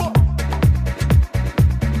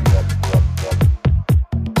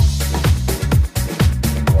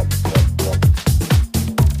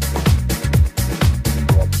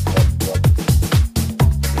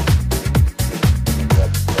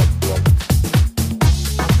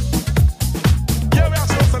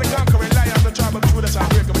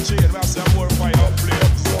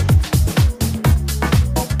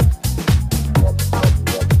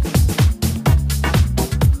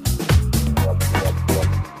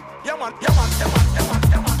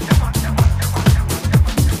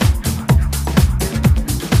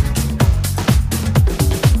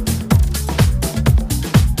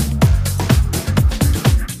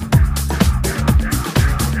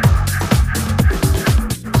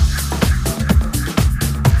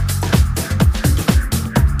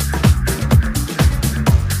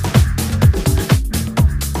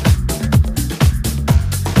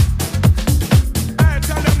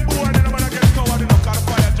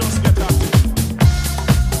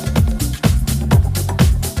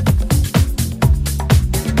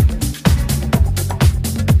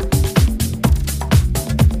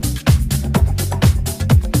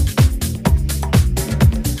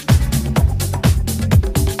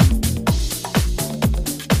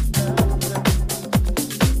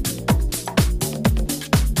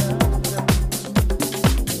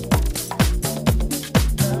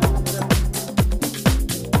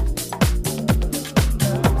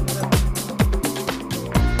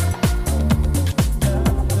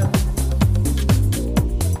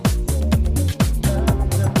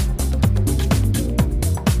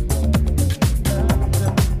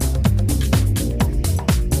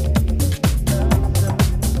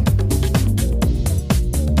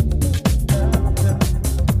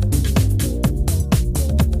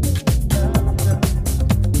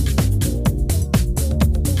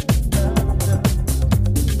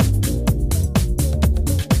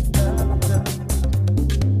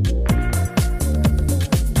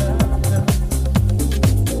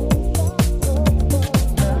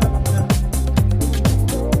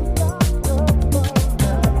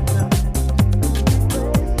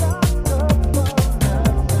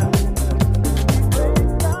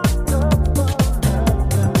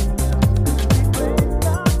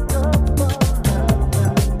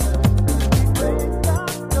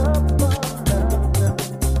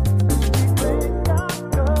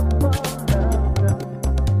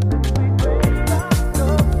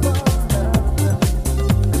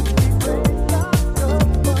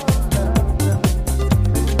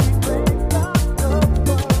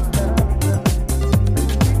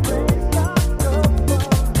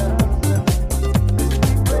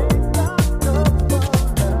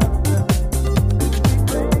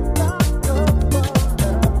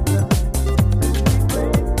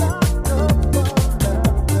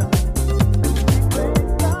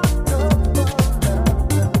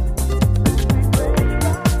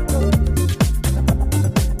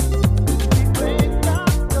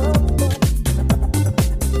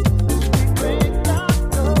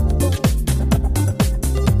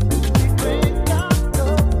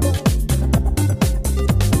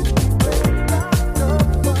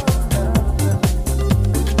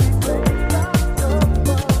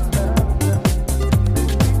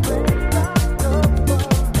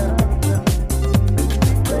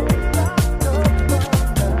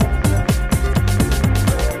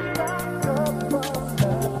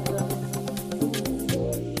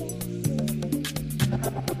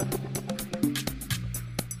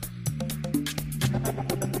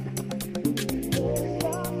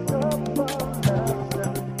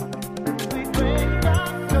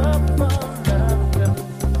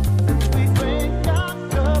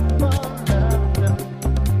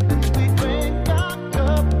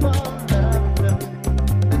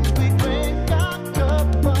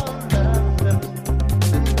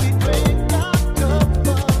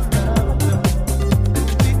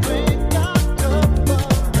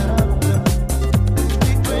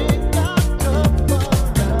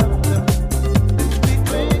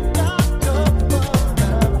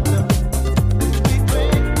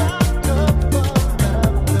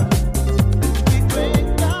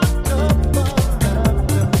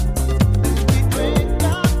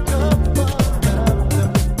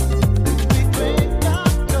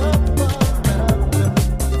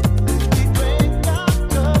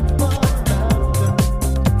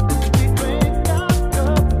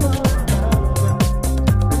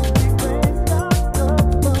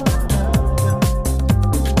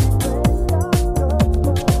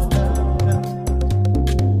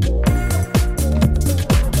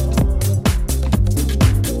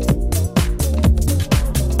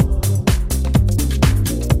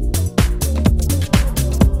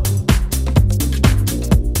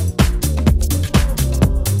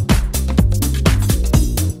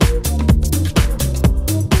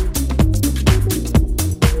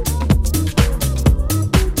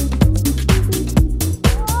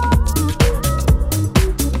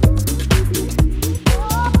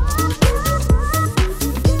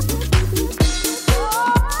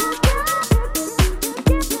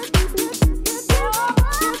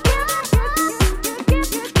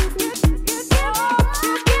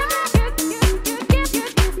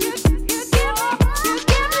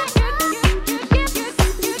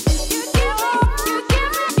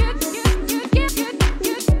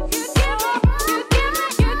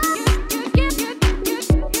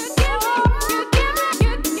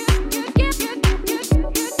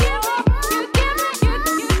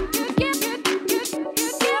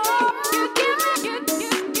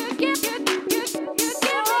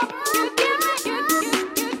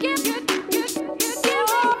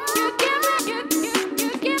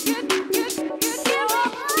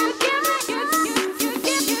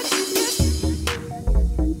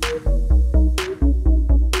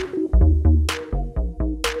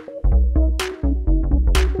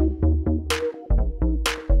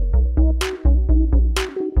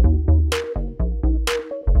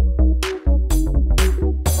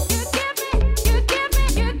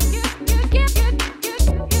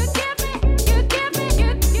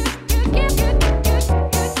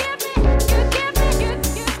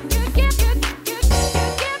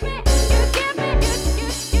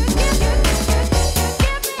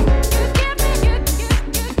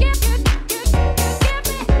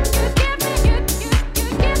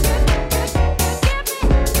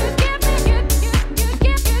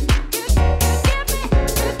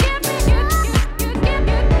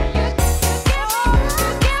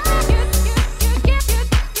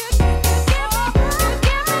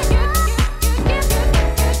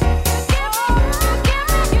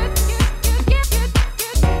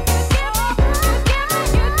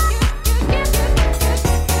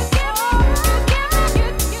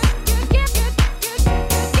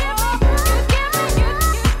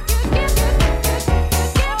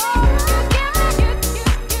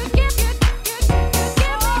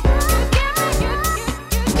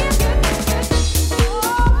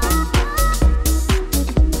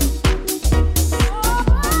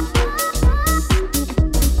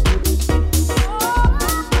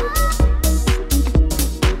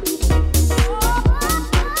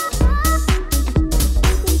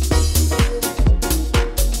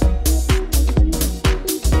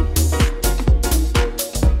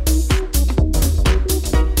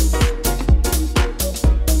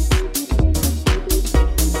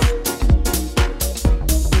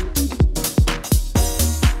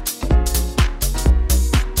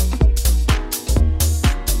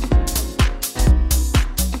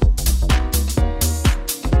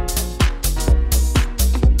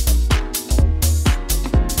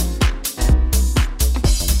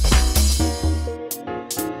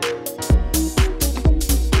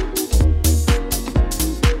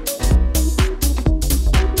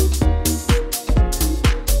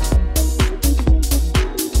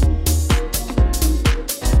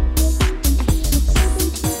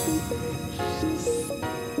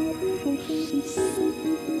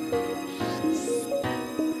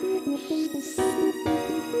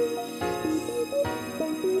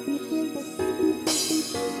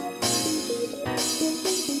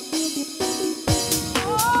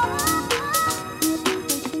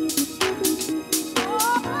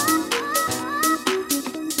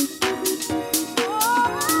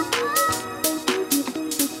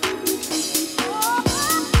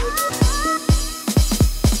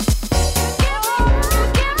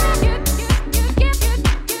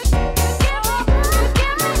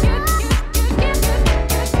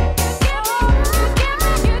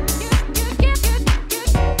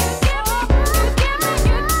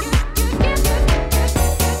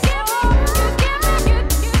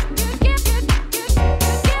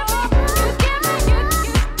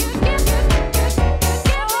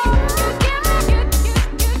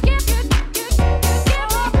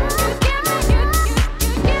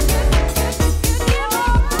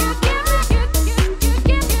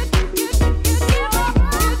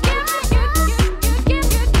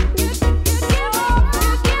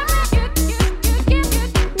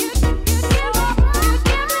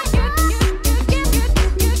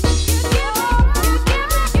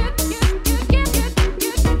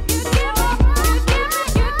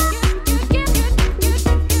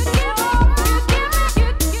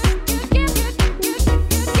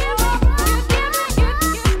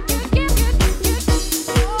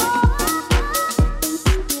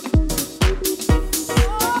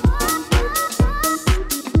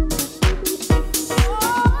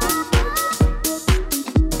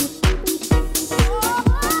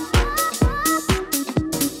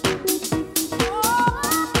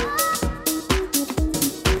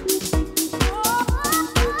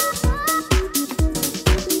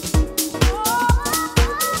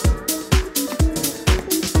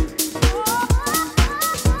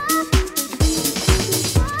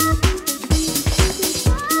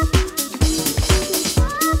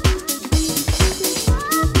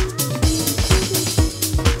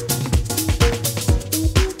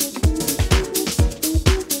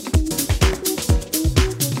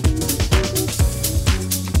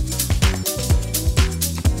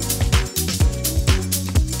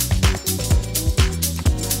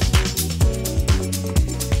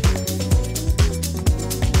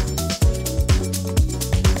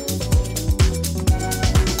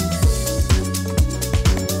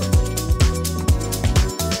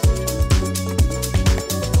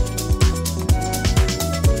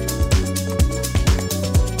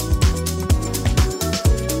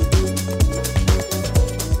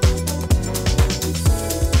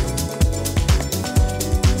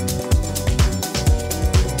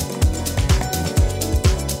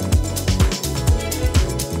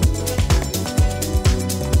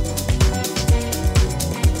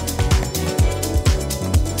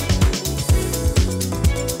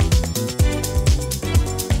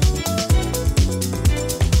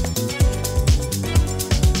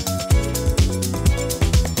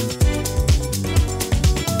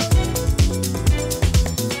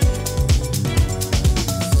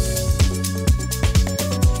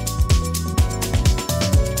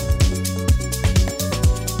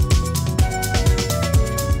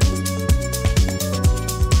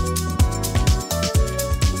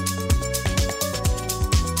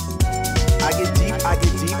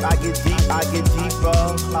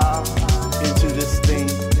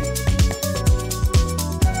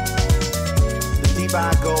 deeper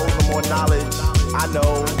I go, the more knowledge I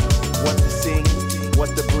know what to sing, what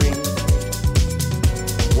to bring.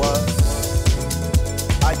 What?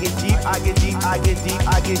 I get deep, I get deep, I get deep,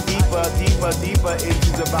 I get deeper, deeper, deeper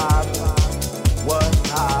into the vibe. What?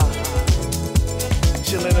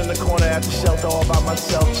 Chilling in the corner at the shelter all by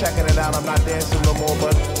myself, checking it out. I'm not dancing no more,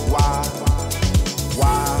 but why?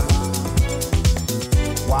 Why?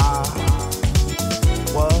 Why?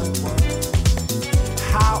 What?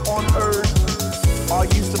 How on earth are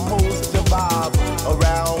you supposed to vibe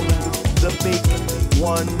around the big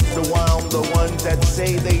ones, the ones that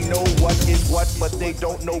say they know what is what, but they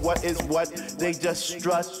don't know what is what. They just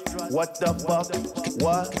strut. What the fuck?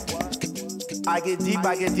 What? I get deep,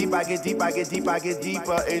 I get deep, I get deep, I get deep, I get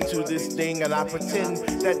deeper into this thing, and I pretend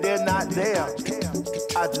that they're not there.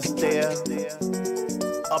 I just stare.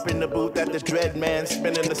 Up in the booth at the Dread Man,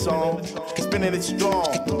 spinning the song, spinning it strong,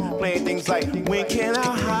 playing things like, when can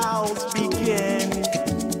our house begin?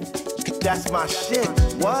 That's my shit.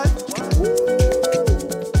 What?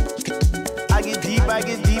 I get deep, I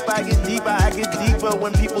get deep, I get deeper, I get deeper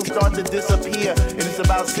when people start to disappear, and it's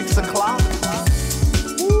about 6 o'clock.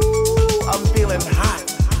 I'm feeling hot.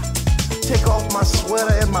 Take off my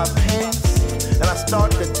sweater and my pants, and I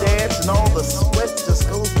start to dance, and all the sweat just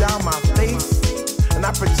goes down my face. And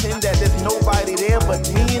I pretend that there's nobody there but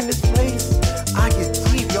me in this place. I get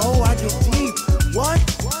deep, yo, I get deep. What?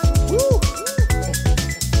 Woo!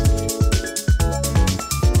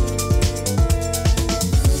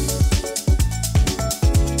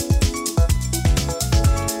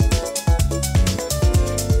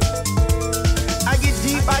 I get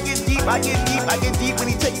deep, I get deep, I get deep, I get deep. When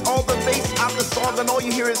he takes all the bass out the song, and all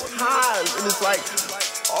you hear is highs, and it's like,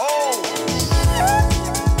 oh, shit.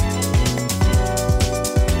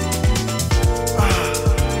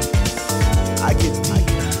 I get deep.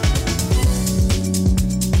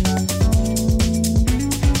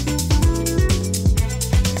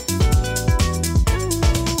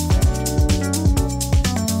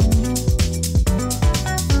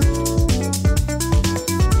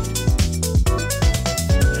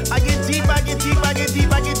 I get deep, I get deep, I get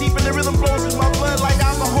deep, I get deep, and the rhythm flows through my blood like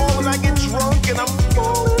alcohol, and I get drunk, and I'm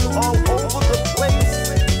falling all over the place.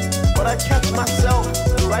 But I catch myself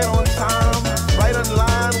right on time, right on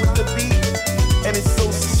line with the beat. And it's so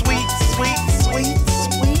sweet, sweet, sweet,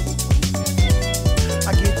 sweet.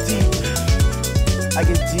 I get deep, I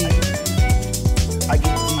get deep, I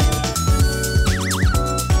get deep.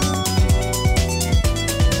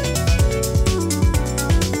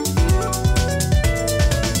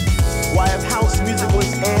 Why, if house music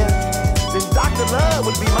was air, then Dr. Love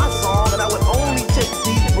would be my song, and I would only take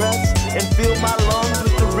deep breaths and fill my lungs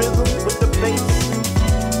with the rhythm, with the bass.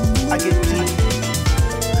 I get deep,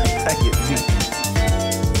 I get deep.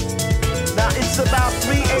 Now it's about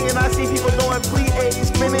 3 and I see people doing plie,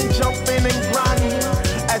 spinning, jumping, and grinding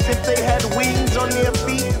as if they had wings on their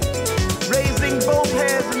feet, raising both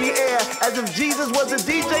hands in the air as if Jesus was a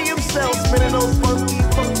DJ himself, spinning those funky,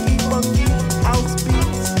 funky, funky house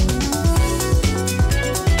beats.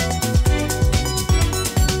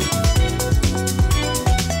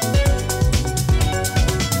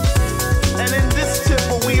 And in this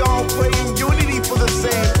temple we all pray in unity for the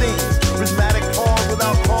same things. Prismatic pause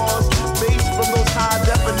without pause, bass from those high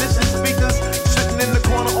definition speakers sitting in the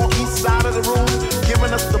corner on each side of the room,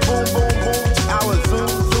 giving us the boom, boom, boom to our zoom,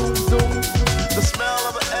 zoom, zoom. The smell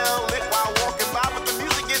of an L lit while walking by, but the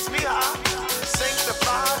music gets me high. Same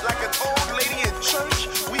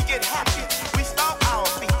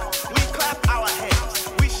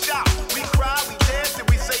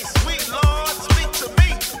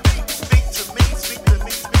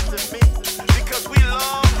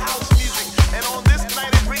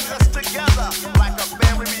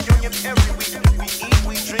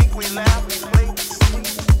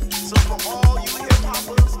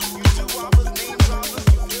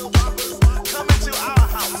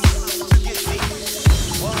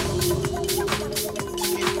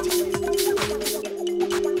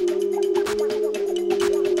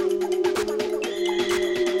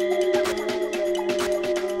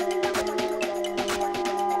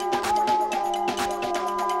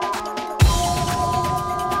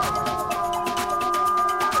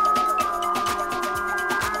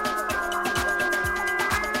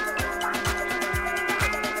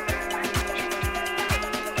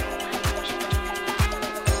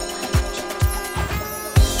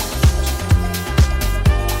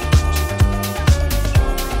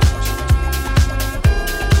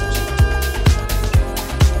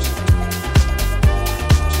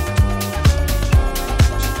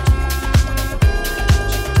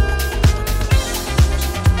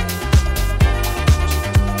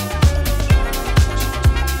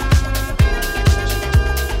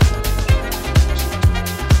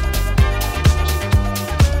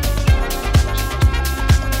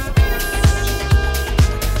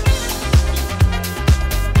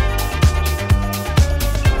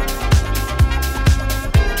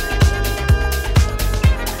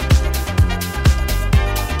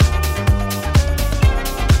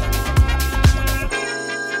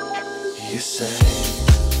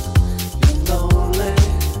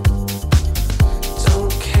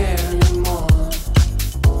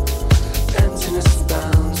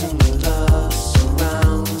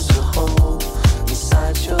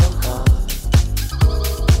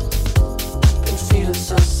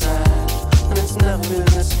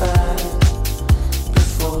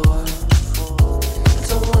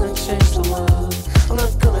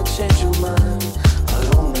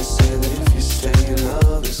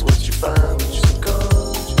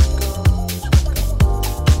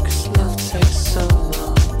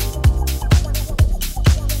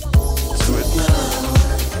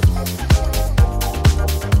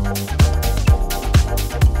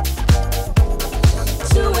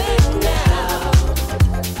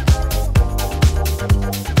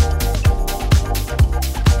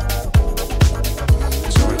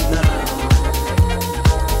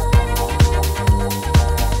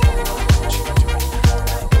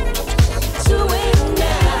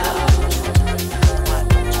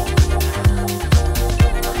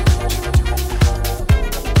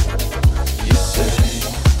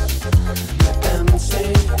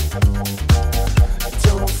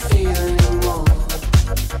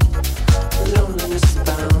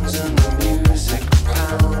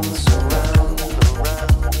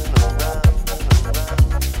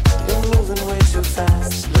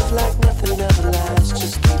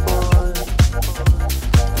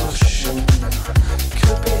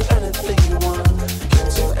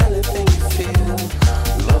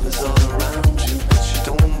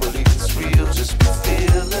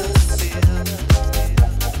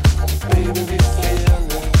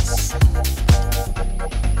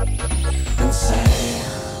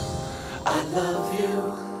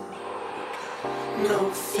feel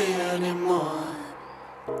no fear anymore.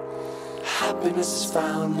 Happiness is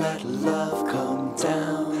found, let love come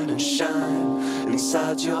down and shine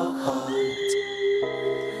inside your heart.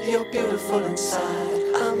 You're beautiful inside,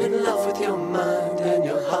 I'm in love with your mind and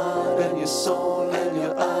your heart and your soul and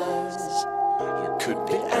your eyes. You could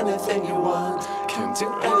be anything you want, can do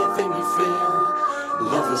anything you feel.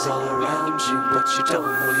 Love is all around you, but you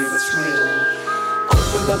don't believe it's real.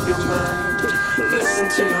 Open up your mind, listen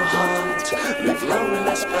to your heart, leave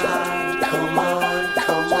loneliness behind. Come on,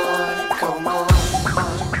 come on, come on.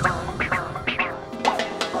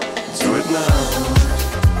 Do it now.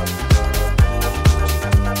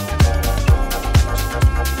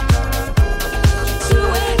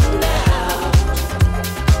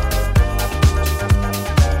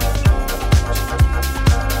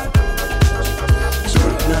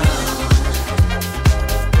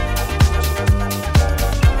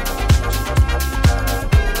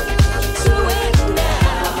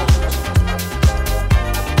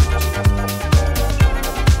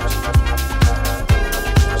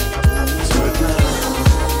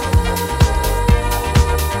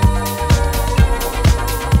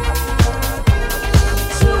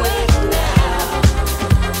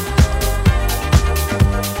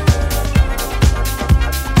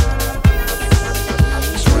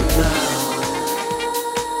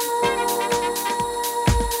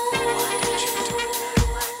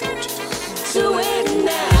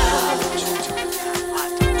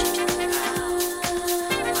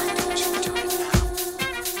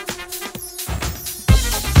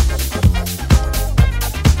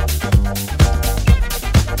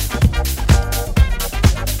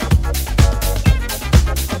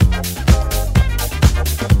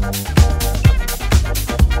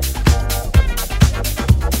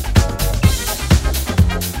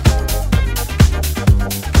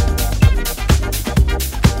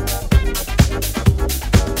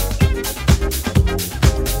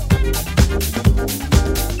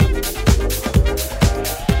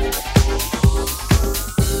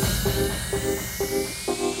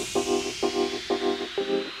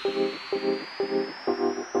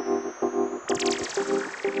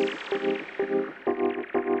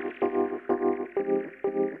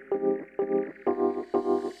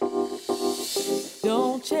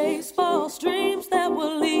 Chase false dreams that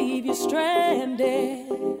will leave you stranded,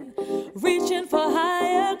 reaching for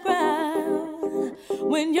higher ground.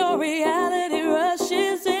 When your reality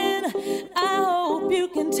rushes in, I hope you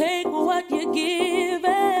can take what you give.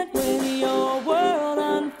 And when your world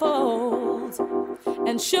unfolds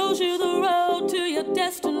and shows you the road to your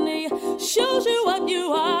destiny, shows you what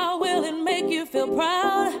you are, will it make you feel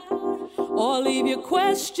proud or leave you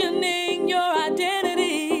questioning your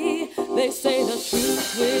identity? They say the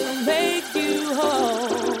truth will make you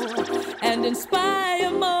whole and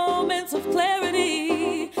inspire moments of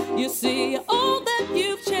clarity. You see, all that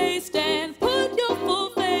you've chased and put your full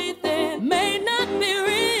faith in may not be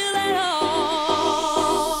real at all.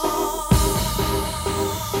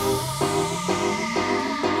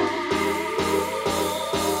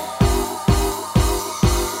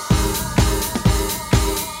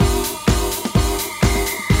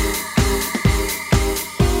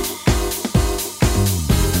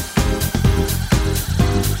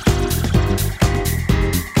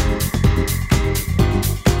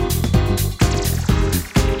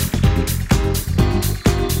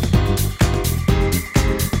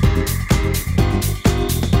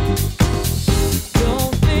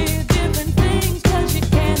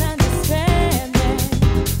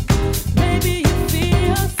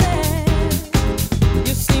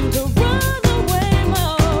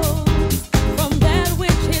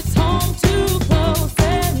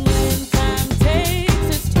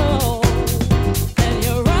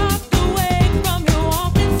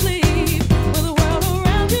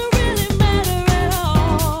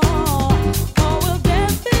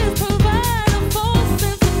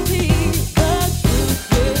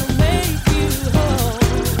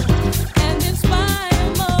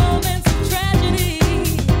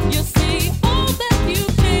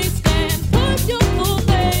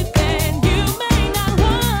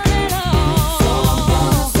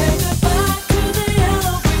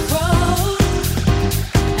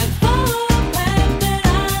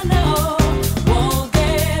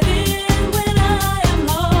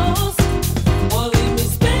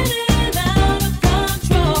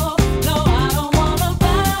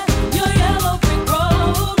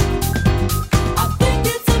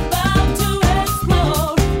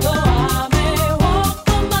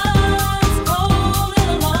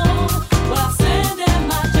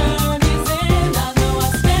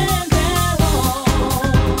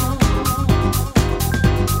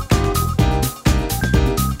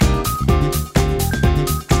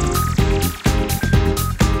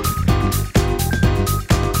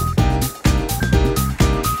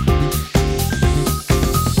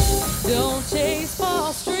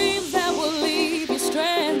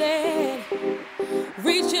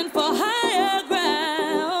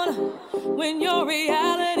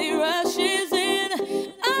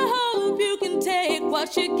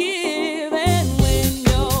 what you give, and when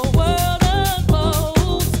your world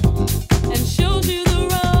unfolds and shows you the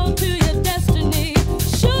road to your destiny,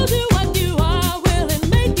 shows you what you are, will it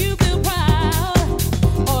make you feel proud,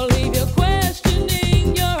 or leave you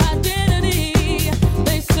questioning your identity?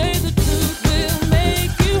 They say the truth will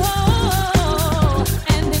make you whole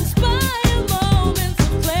and inspire moments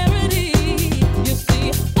of clarity. You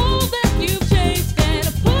see, all that you've chased and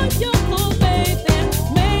put your full faith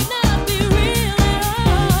in may not be real at all.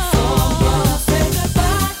 So I'm gonna say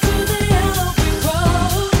goodbye to the yellow brick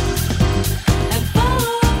road and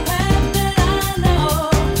follow a path that I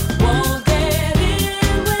know won't dead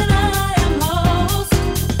end when I am lost,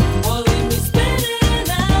 or leave me spinning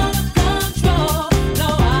out of control. No,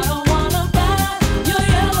 I don't wanna buy your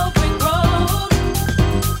yellow brick road.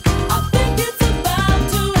 I think it's about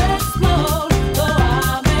to explode, though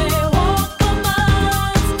I may walk for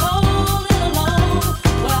miles cold and alone.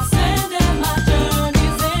 When I stand at my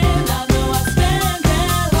journey's end, I know I stand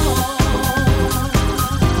alone.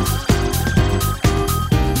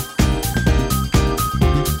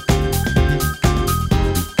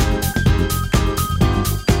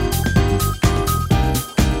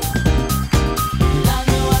 I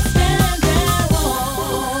know I stand alone.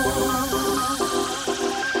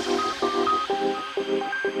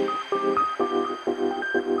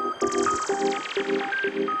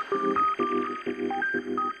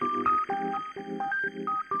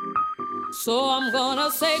 So I'm gonna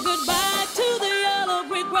say goodbye to the yellow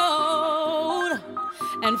brick road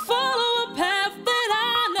and follow a path that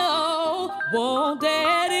I know won't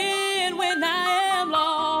dead end when I am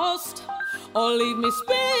lost, or leave me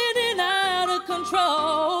spinning out of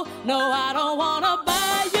control. No, I don't wanna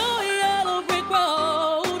buy your yellow brick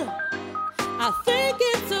road. I think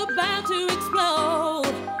it's about to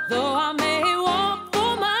explode, though I may walk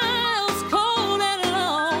for miles cold and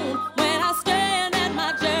alone. When I stand at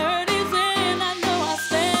my journey's end, I know I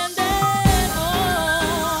stand at home.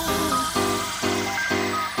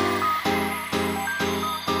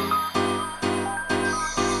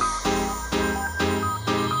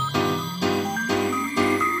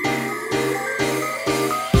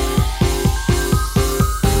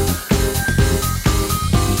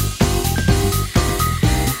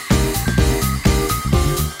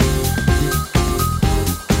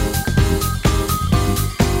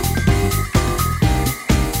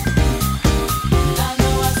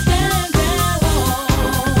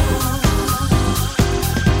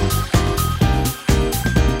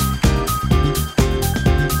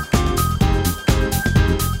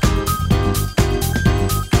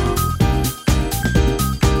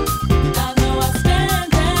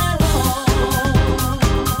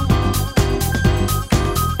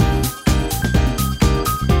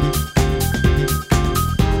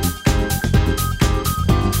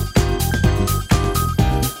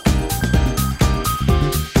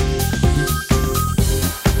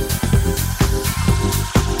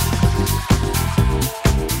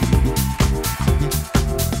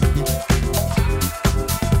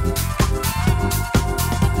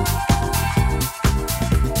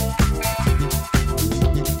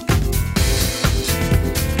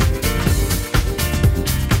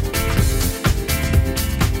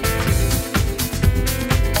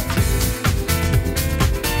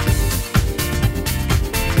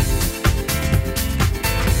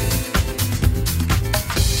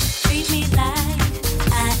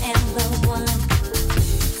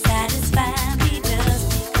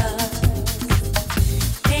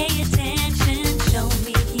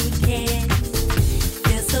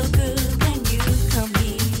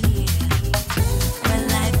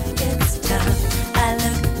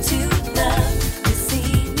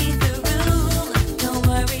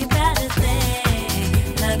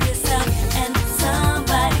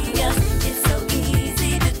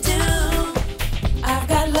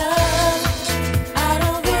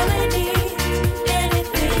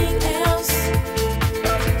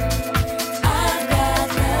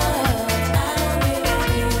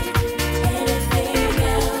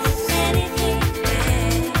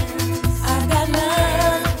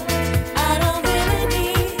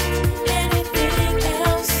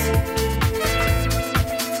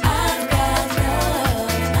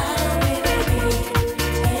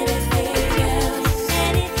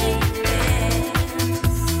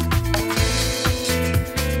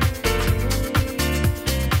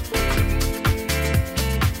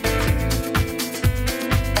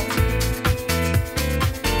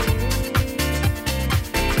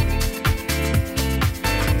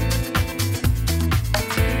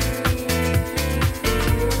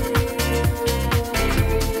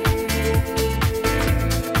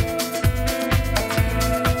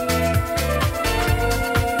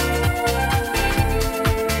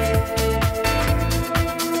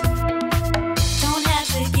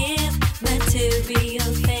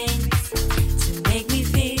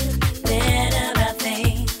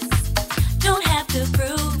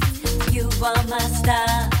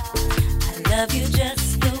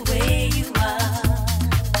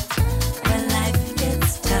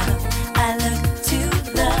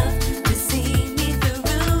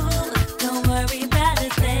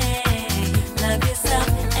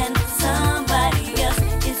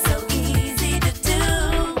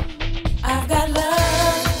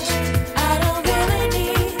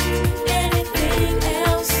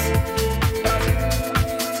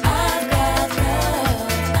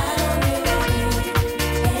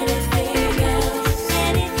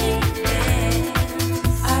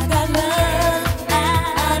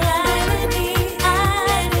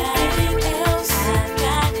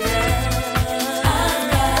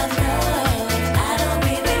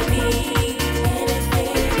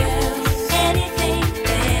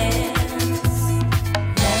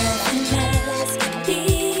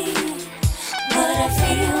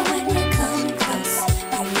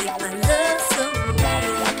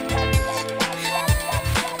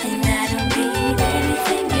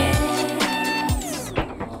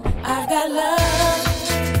 got love.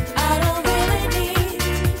 I don't really need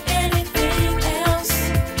anything else.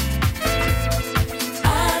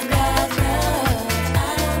 I've got love.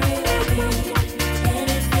 I don't really need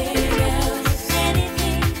anything else.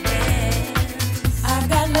 I've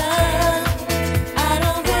got love. I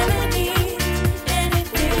don't really need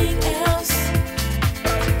anything else.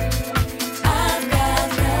 I've got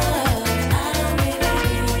love. I don't really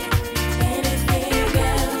need anything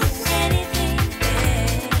else.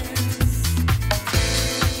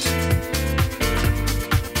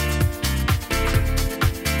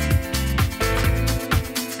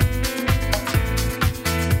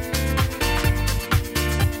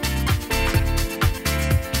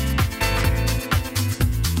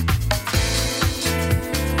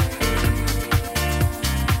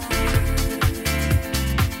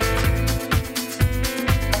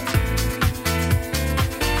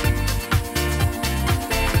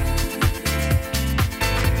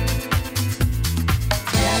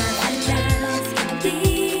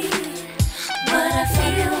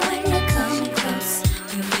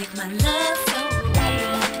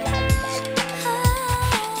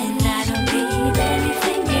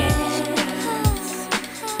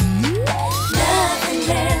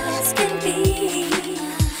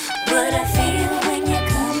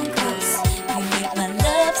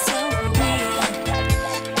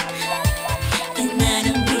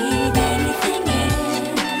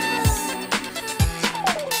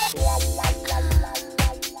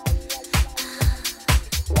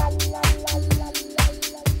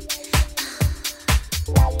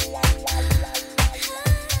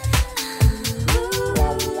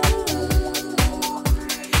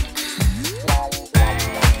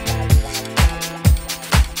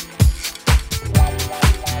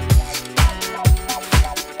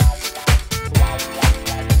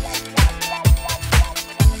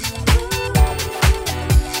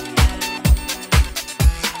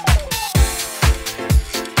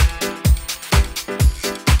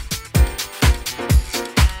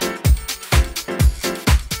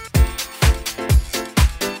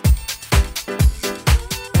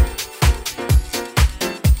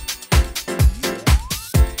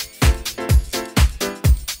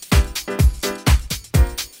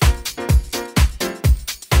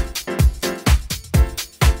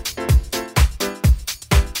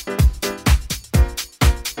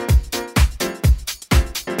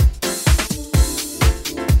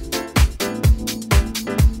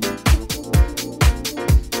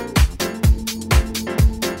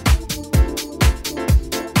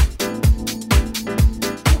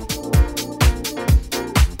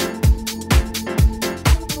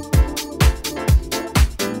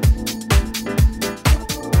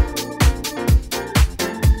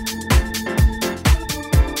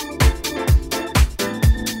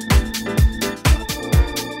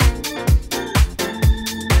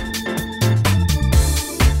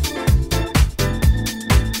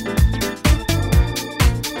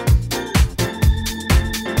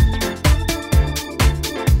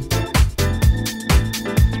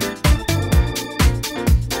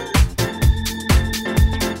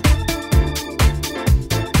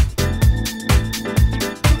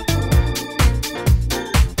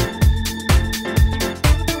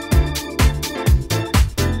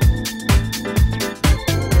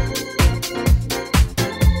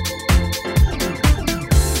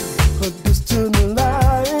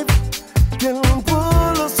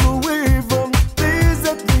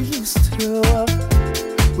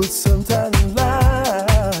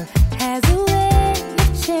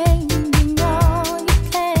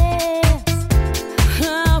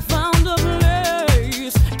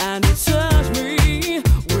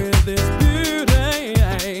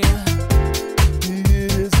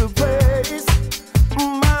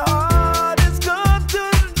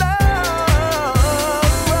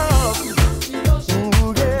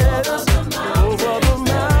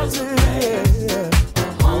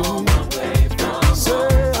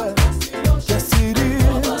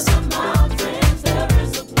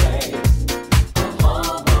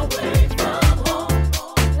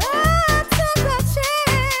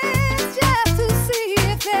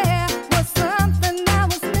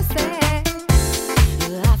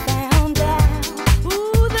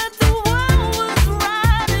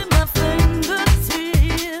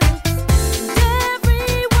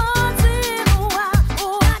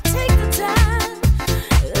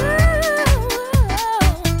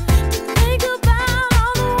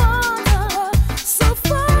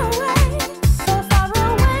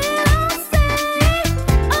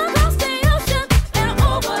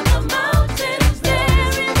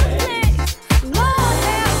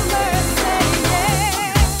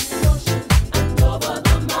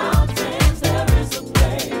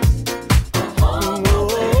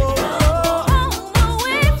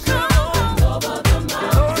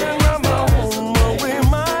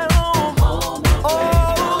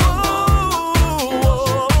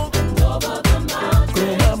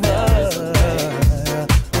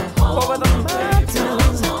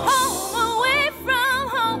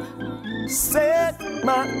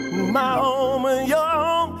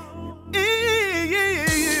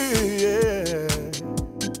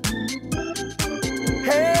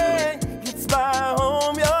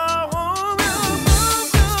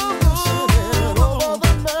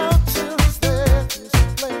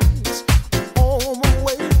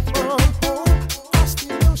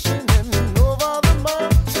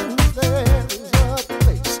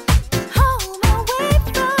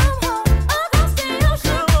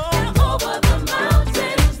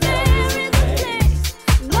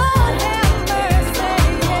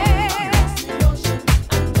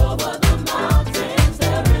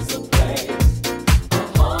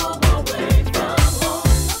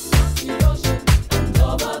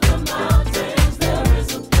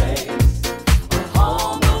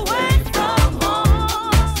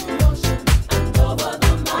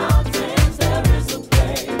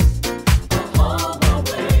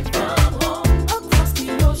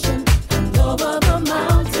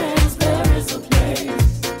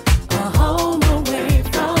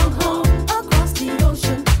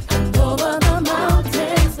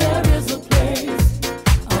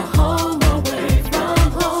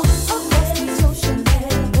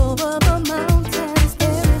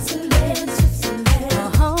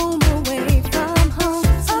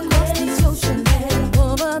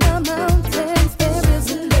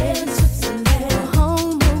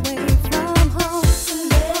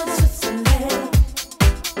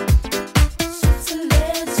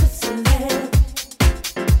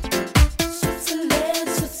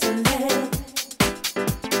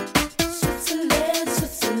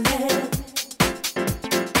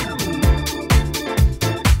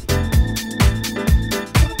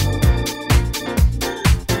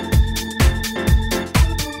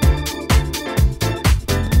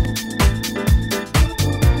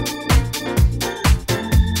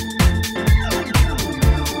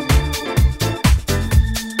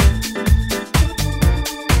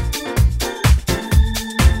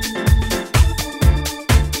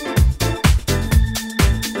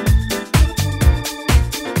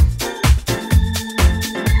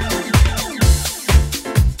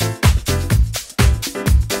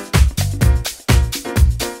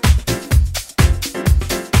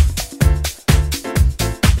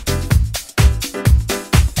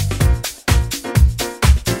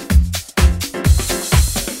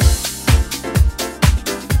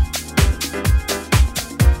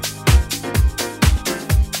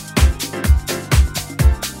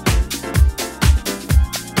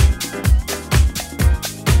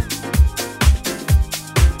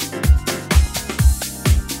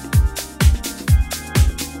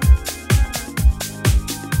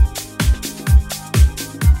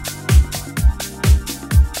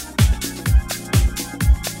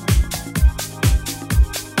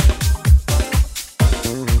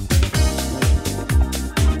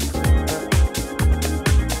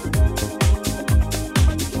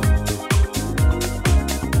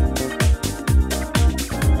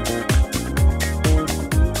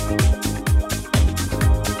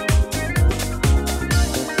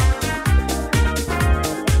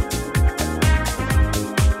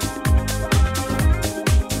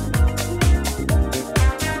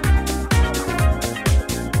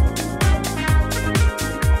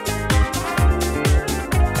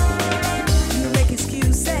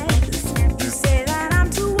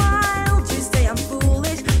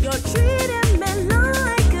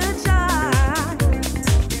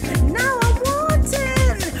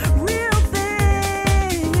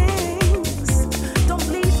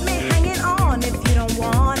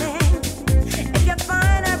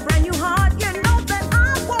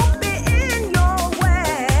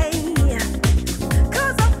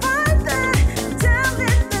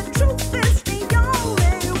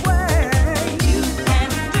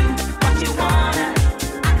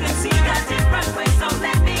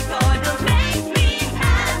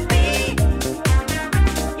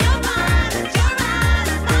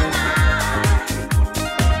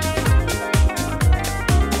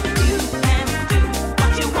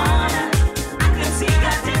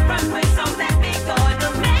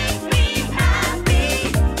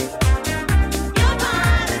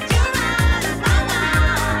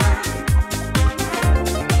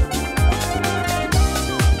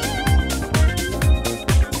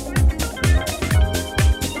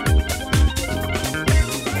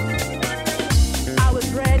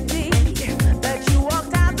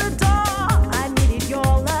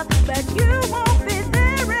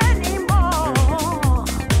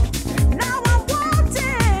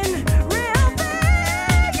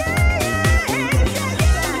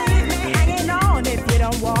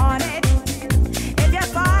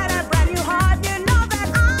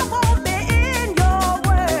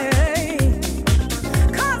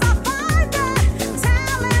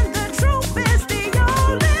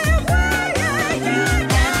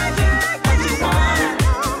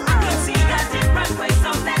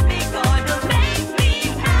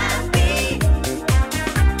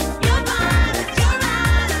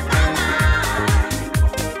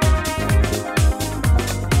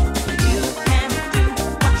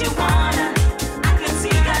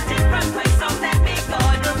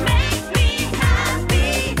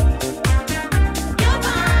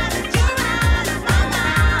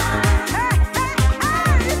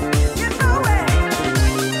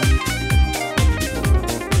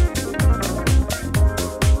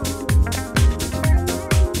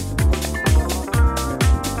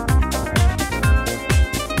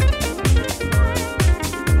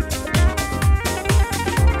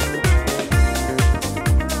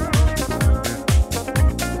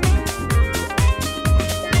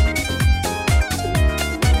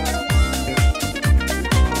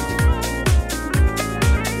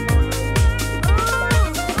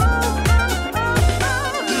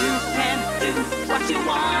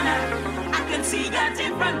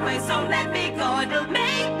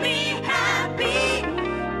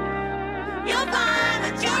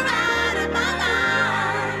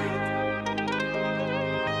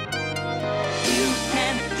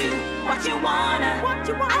 what you wanna.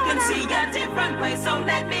 I can see a different way, so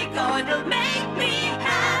let me go. It'll make me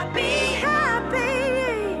happy.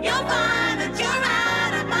 You'll find that you're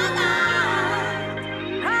out of my mind.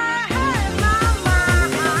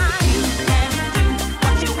 You can do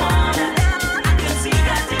what you wanna. I can see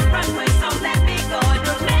a different way, so let me go.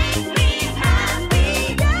 It'll make me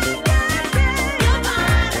happy. You'll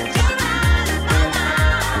find that you're out of my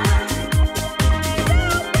mind.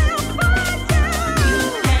 You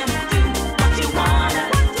can do what you wanna.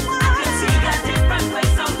 I can see a different way,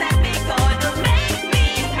 so let me go. It'll make me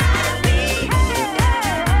happy.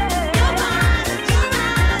 You'll find that you're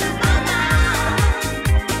out of my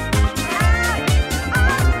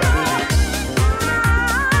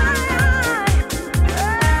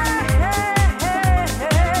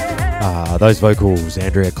Those vocals,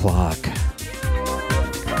 Andrea Clark.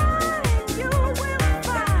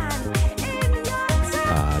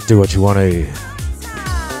 Do What You Want To.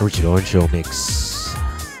 Richard Earnshaw mix.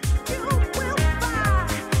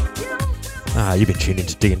 You've been tuned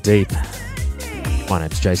into Digging Deep. My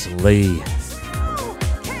name's Jason Lee.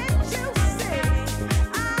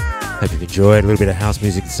 Hope you've enjoyed a little bit of house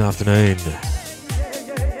music this afternoon.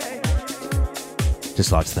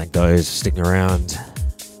 Just like to thank those for sticking around.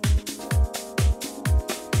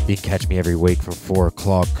 You can catch me every week from 4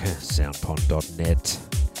 o'clock, soundpond.net.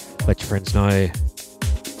 Let your friends know.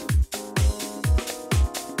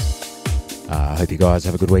 I hope you guys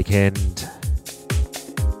have a good weekend.